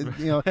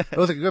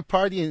was a good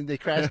party, and they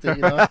crashed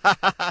it,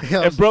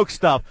 And broke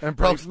stuff. Man,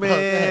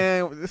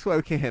 this is why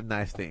we can't have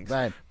nice things.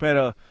 Right.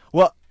 But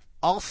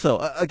also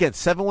again,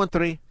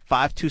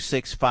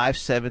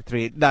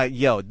 713-526-5738. Now,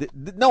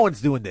 no one's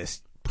doing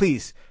this.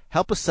 Please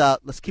help us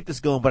out. Let's keep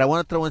this going. But I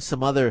want to throw in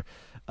some other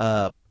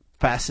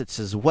facets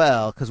as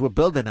well because we're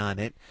building on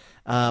it.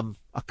 A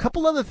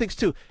couple other things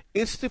too.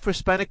 Institute for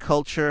Hispanic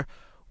Culture.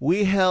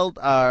 We held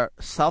our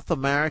South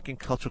American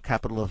Cultural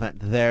Capital event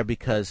there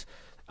because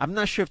I'm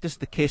not sure if this is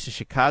the case in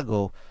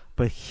Chicago,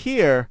 but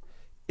here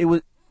it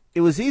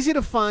was easy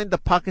to find the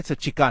pockets of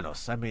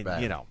Chicanos. I mean,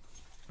 all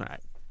right,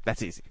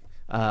 that's easy.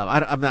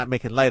 I'm not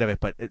making light of it,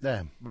 but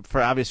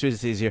for obvious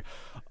reasons, it's easier.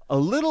 A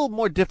little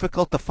more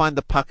difficult to find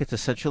the pockets of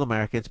Central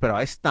Americans, but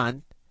I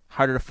stunned.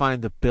 Harder to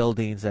find the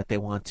buildings that they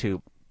want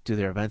to do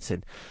their events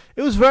in.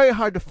 It was very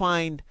hard to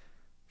find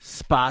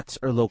spots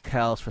or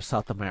locales for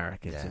South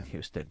Americans in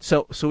Houston.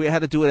 So we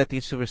had to do it at the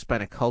Institute of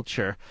Hispanic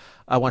Culture.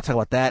 I want to talk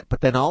about that, but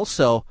then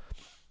also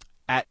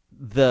at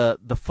the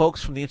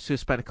folks from the Institute of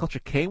Hispanic Culture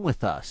came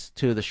with us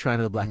to the Shrine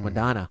of the Black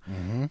Madonna.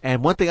 Mm-hmm.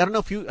 And one thing I don't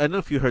know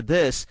if you heard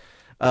this.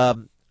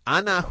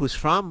 Ana, who's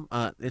from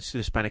Institute of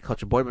Hispanic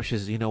Culture board member,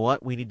 says, you know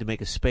what? We need to make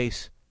a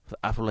space for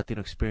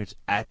Afro-Latino experience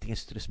at the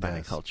Institute of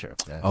Hispanic Culture.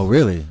 Yes. Oh,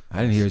 really?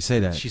 I didn't hear her say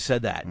that. She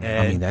said that.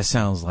 I mean, that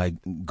sounds like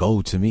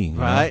gold to me.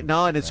 Right?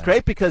 No, and it's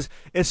great because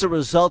it's a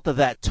result of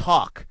that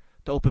talk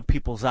to open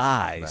people's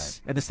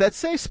eyes. And it's that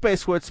safe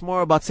space where it's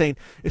more about saying,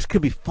 this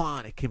could be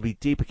fun, it can be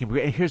deep, it can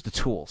be, and here's the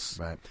tools.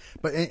 Right.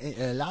 But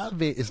a lot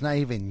of it is not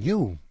even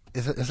you.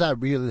 It's that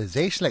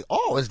realization, like,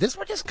 oh, is this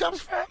where this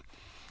comes from?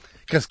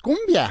 Because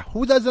cumbia,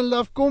 who doesn't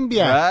love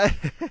cumbia? Right?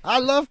 I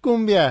love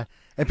cumbia.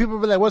 And people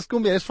be like, what's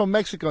cumbia? It's from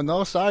Mexico.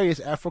 No, sorry, it's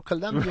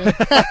Afro-Colombian.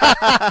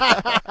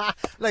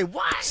 Like,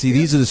 what? See,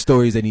 these are the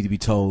stories that need to be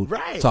told,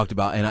 Right. talked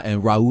about.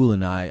 And Raul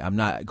and I'm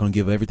not going to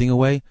give everything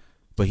away,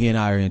 but he and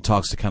I are in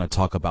talks to kind of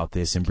talk about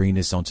this and bring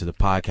this onto the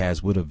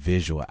podcast with a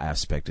visual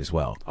aspect as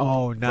well.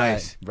 Oh,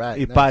 nice.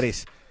 Right.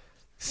 Iparis,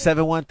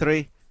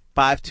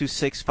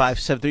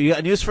 713-526-573. You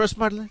got news for us,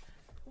 Marlene?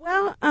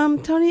 Well,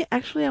 Tony,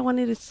 actually, I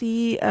wanted to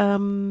see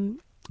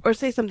or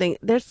say something.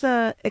 There's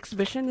a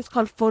exhibition. It's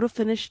called Photo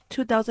Finish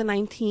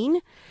 2019.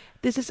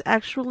 This is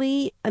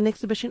actually an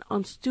exhibition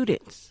on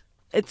students.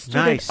 It's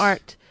student Nice.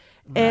 art.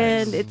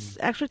 And it's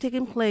actually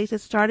taking place.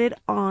 It started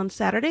on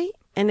Saturday,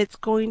 and it's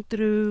going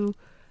through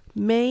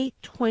May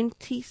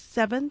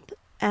 27th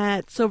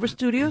at Silver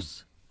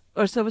Studios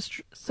or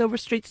Silver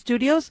Street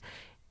Studios.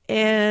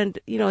 And,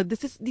 you know,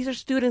 these are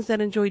students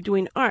that enjoy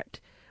doing art,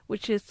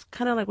 which is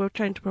kind of like we're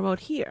trying to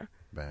promote here.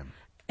 Right.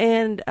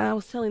 And I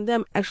was telling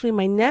them, actually,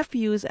 my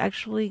nephew is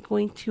actually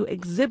going to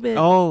exhibit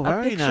Oh, a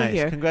very picture nice.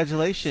 here.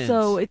 Congratulations.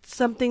 So it's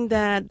something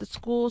that the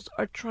schools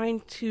are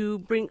trying to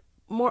bring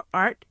more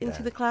art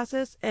into the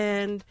classes,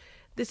 and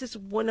this is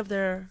one of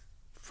their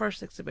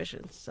first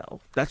exhibitions. So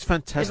That's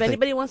fantastic. if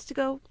anybody wants to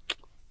go,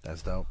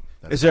 That's dope.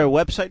 Is there a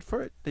website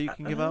for it that you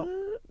can give out?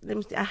 let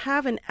me see. I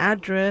have an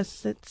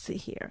address. Let's see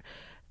here.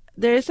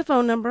 There is a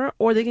phone number,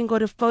 or they can go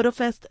to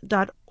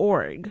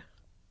photofest.org.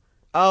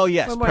 Oh,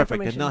 yes, For more perfect. And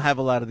information. they'll have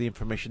a lot of the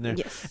information there.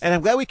 Yes. And I'm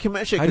glad we can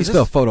mention it. How do you 'cause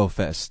spell this- Photo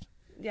Fest?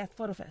 Yeah,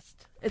 PhotoFest.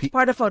 It's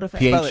part of PhotoFest.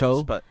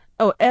 PHO? But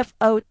Oh,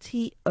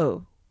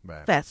 FOTO.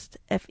 Right. Fest,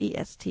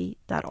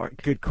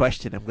 FEST.org. good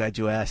question. I'm glad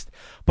you asked.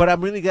 But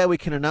I'm really glad we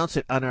can announce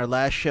it on our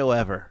last show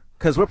ever.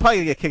 Because we're probably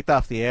going to get kicked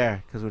off the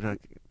air. Because we're not,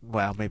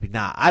 well, maybe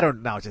not. I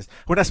don't know. Just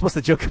we're not supposed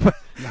to joke about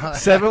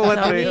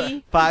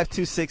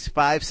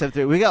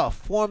 713-526-573. We got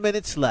 4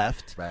 minutes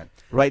left. Right.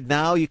 Right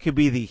now, you can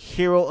be the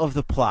hero of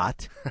the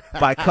plot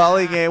by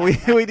calling in. We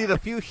need a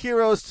few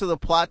heroes to the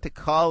plot to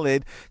call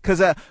in.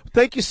 Because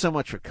thank you so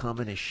much for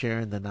coming and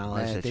sharing the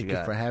knowledge Man, that thank you you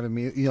got. for having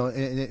me. You know,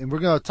 and we're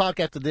gonna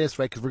talk after this,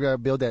 right? Because we're gonna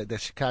build that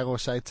Chicago,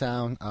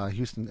 Chi-Town,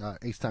 Houston,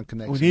 H-Town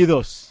connection.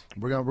 Unidos.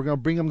 We're gonna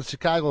bring them to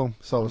Chicago.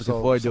 So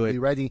forward to it. be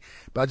ready.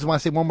 But I just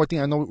want to say one more thing.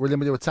 I know we're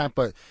limited with time,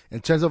 but in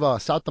terms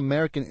of South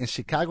American in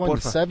Chicago in the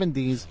Porfa.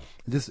 70s,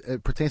 this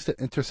pertains to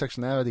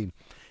intersectionality.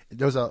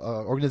 There was a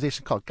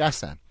organization called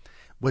CASA,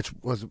 which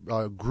was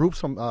groups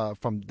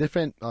from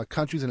different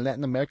countries in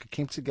Latin America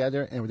came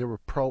together, and they were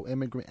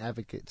pro-immigrant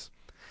advocates.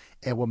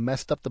 And what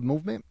messed up the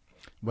movement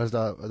was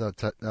the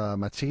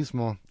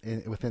machismo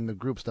within the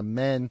groups, the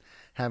men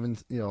having,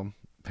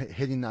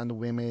 hitting on the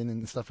women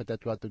and stuff like that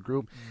throughout the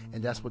group,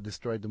 and that's what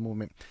destroyed the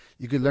movement.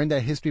 You could learn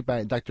that history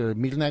by Dr.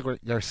 Mirna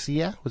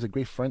Garcia, who's a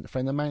great friend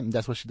of mine, and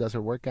that's what she does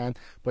her work on.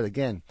 But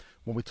again,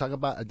 when we talk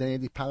about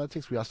identity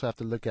politics, we also have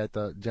to look at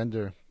the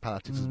gender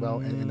politics as well,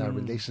 and in our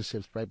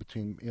relationships, right,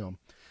 between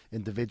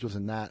individuals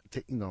and not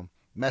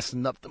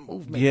messing up the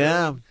movement.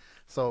 Yeah. Right?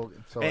 So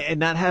And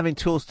not having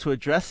tools to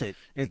address it.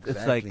 It's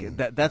Exactly.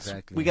 like that's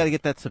Exactly. we got to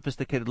get that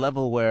sophisticated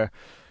level where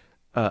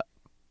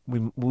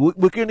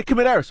we're going to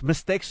commit errors.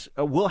 Mistakes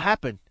will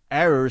happen.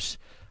 Errors.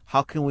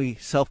 How can we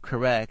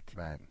self-correct,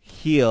 Right.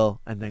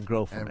 heal, and then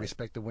grow from and it?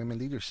 respect the women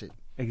leadership.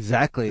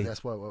 Exactly.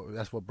 That's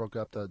what broke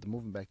up the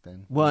movement back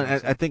then. Well, You know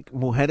what I'm I think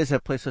mujeres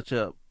have played such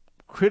a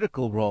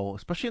critical role,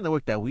 especially in the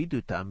work that we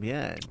do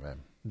también.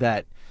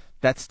 Right.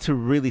 That's to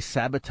really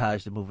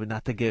sabotage the movement,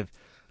 not to give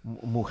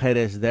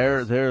mujeres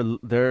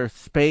their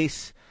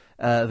space,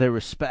 their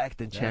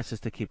respect, and chances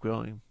to keep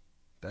growing.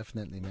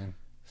 Definitely, man.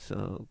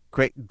 So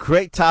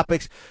great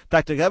topics.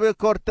 Dr. Gabriel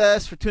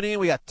Cortez for tuning in.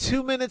 We got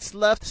 2 minutes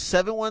left.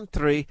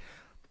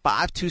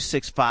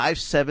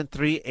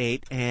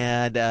 713-526-5738.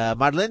 And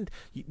Marlene,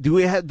 do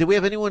we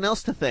have anyone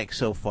else to thank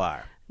so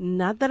far?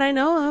 Not that I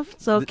know of.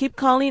 So keep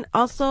calling.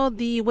 Also,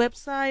 the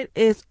website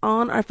is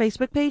on our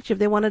Facebook page if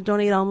they want to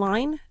donate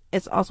online.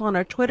 It's also on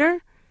our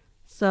Twitter.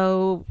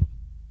 So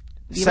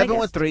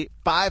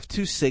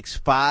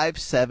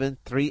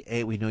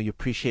 713-526-5738. We know you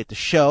appreciate the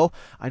show.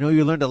 I know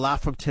you learned a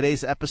lot from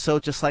today's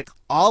episode, just like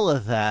all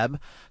of them.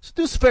 So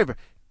do us a favor.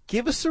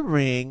 Give us a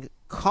ring.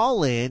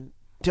 Call in.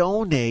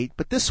 Donate.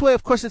 But this way,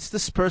 of course, it's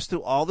dispersed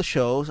through all the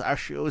shows. Our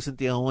show isn't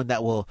the only one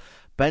that will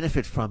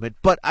benefit from it.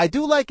 But I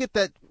do like it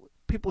that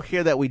people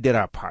hear that we did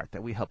our part,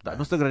 that we helped out.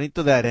 Nuestro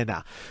granito de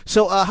arena.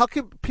 So how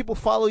can people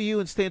follow you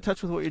and stay in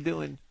touch with what you're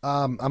doing?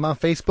 I'm on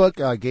Facebook,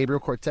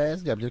 Gabriel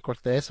Cortez, right,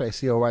 Cortez.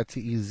 If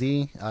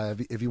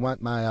you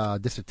want my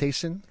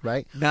dissertation,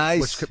 right?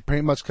 Nice. Which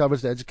pretty much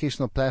covers the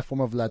educational platform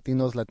of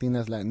Latinos,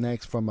 Latinas,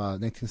 Latinx from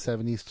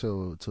 1970s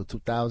to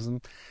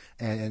 2000,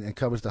 and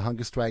covers the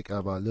hunger strike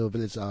of Little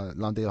Village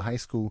Lawndale High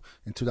School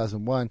in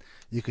 2001.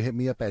 You can hit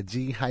me up at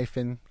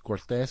G-Cortez,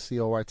 Cortez,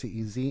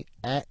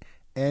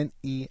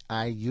 NEIU.edu.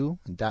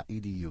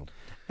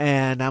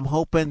 And I'm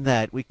hoping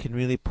that we can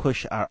really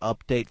push our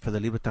update for the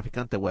Libro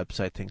Traficante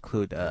website to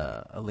include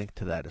a link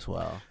to that as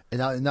well.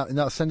 And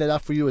I'll send that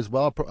out for you as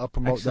well. I'll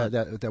promote that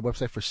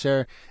website for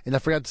sure. And I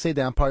forgot to say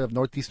that I'm part of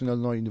Northeastern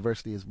Illinois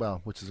University as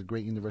well, which is a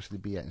great university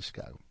to be at in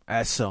Chicago.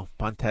 So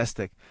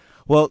fantastic.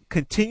 Well,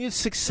 continued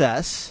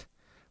success.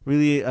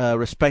 Really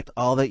respect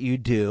all that you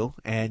do,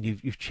 and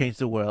you've changed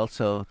the world.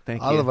 So thank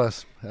you. All of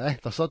us.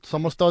 Nosotros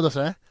somos todos,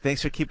 eh?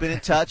 Thanks for keeping in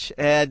touch.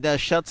 And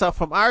shouts out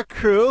from our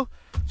crew.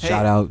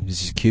 Shout out,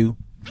 this is Q.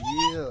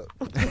 Yeah.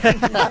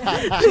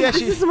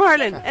 This is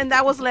Marlon, and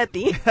that was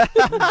Letty.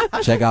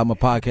 Check out my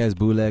podcast,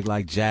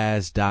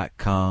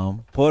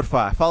 bootleglikejazz.com. Porfa,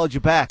 I followed you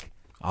back.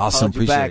 Awesome, appreciate it.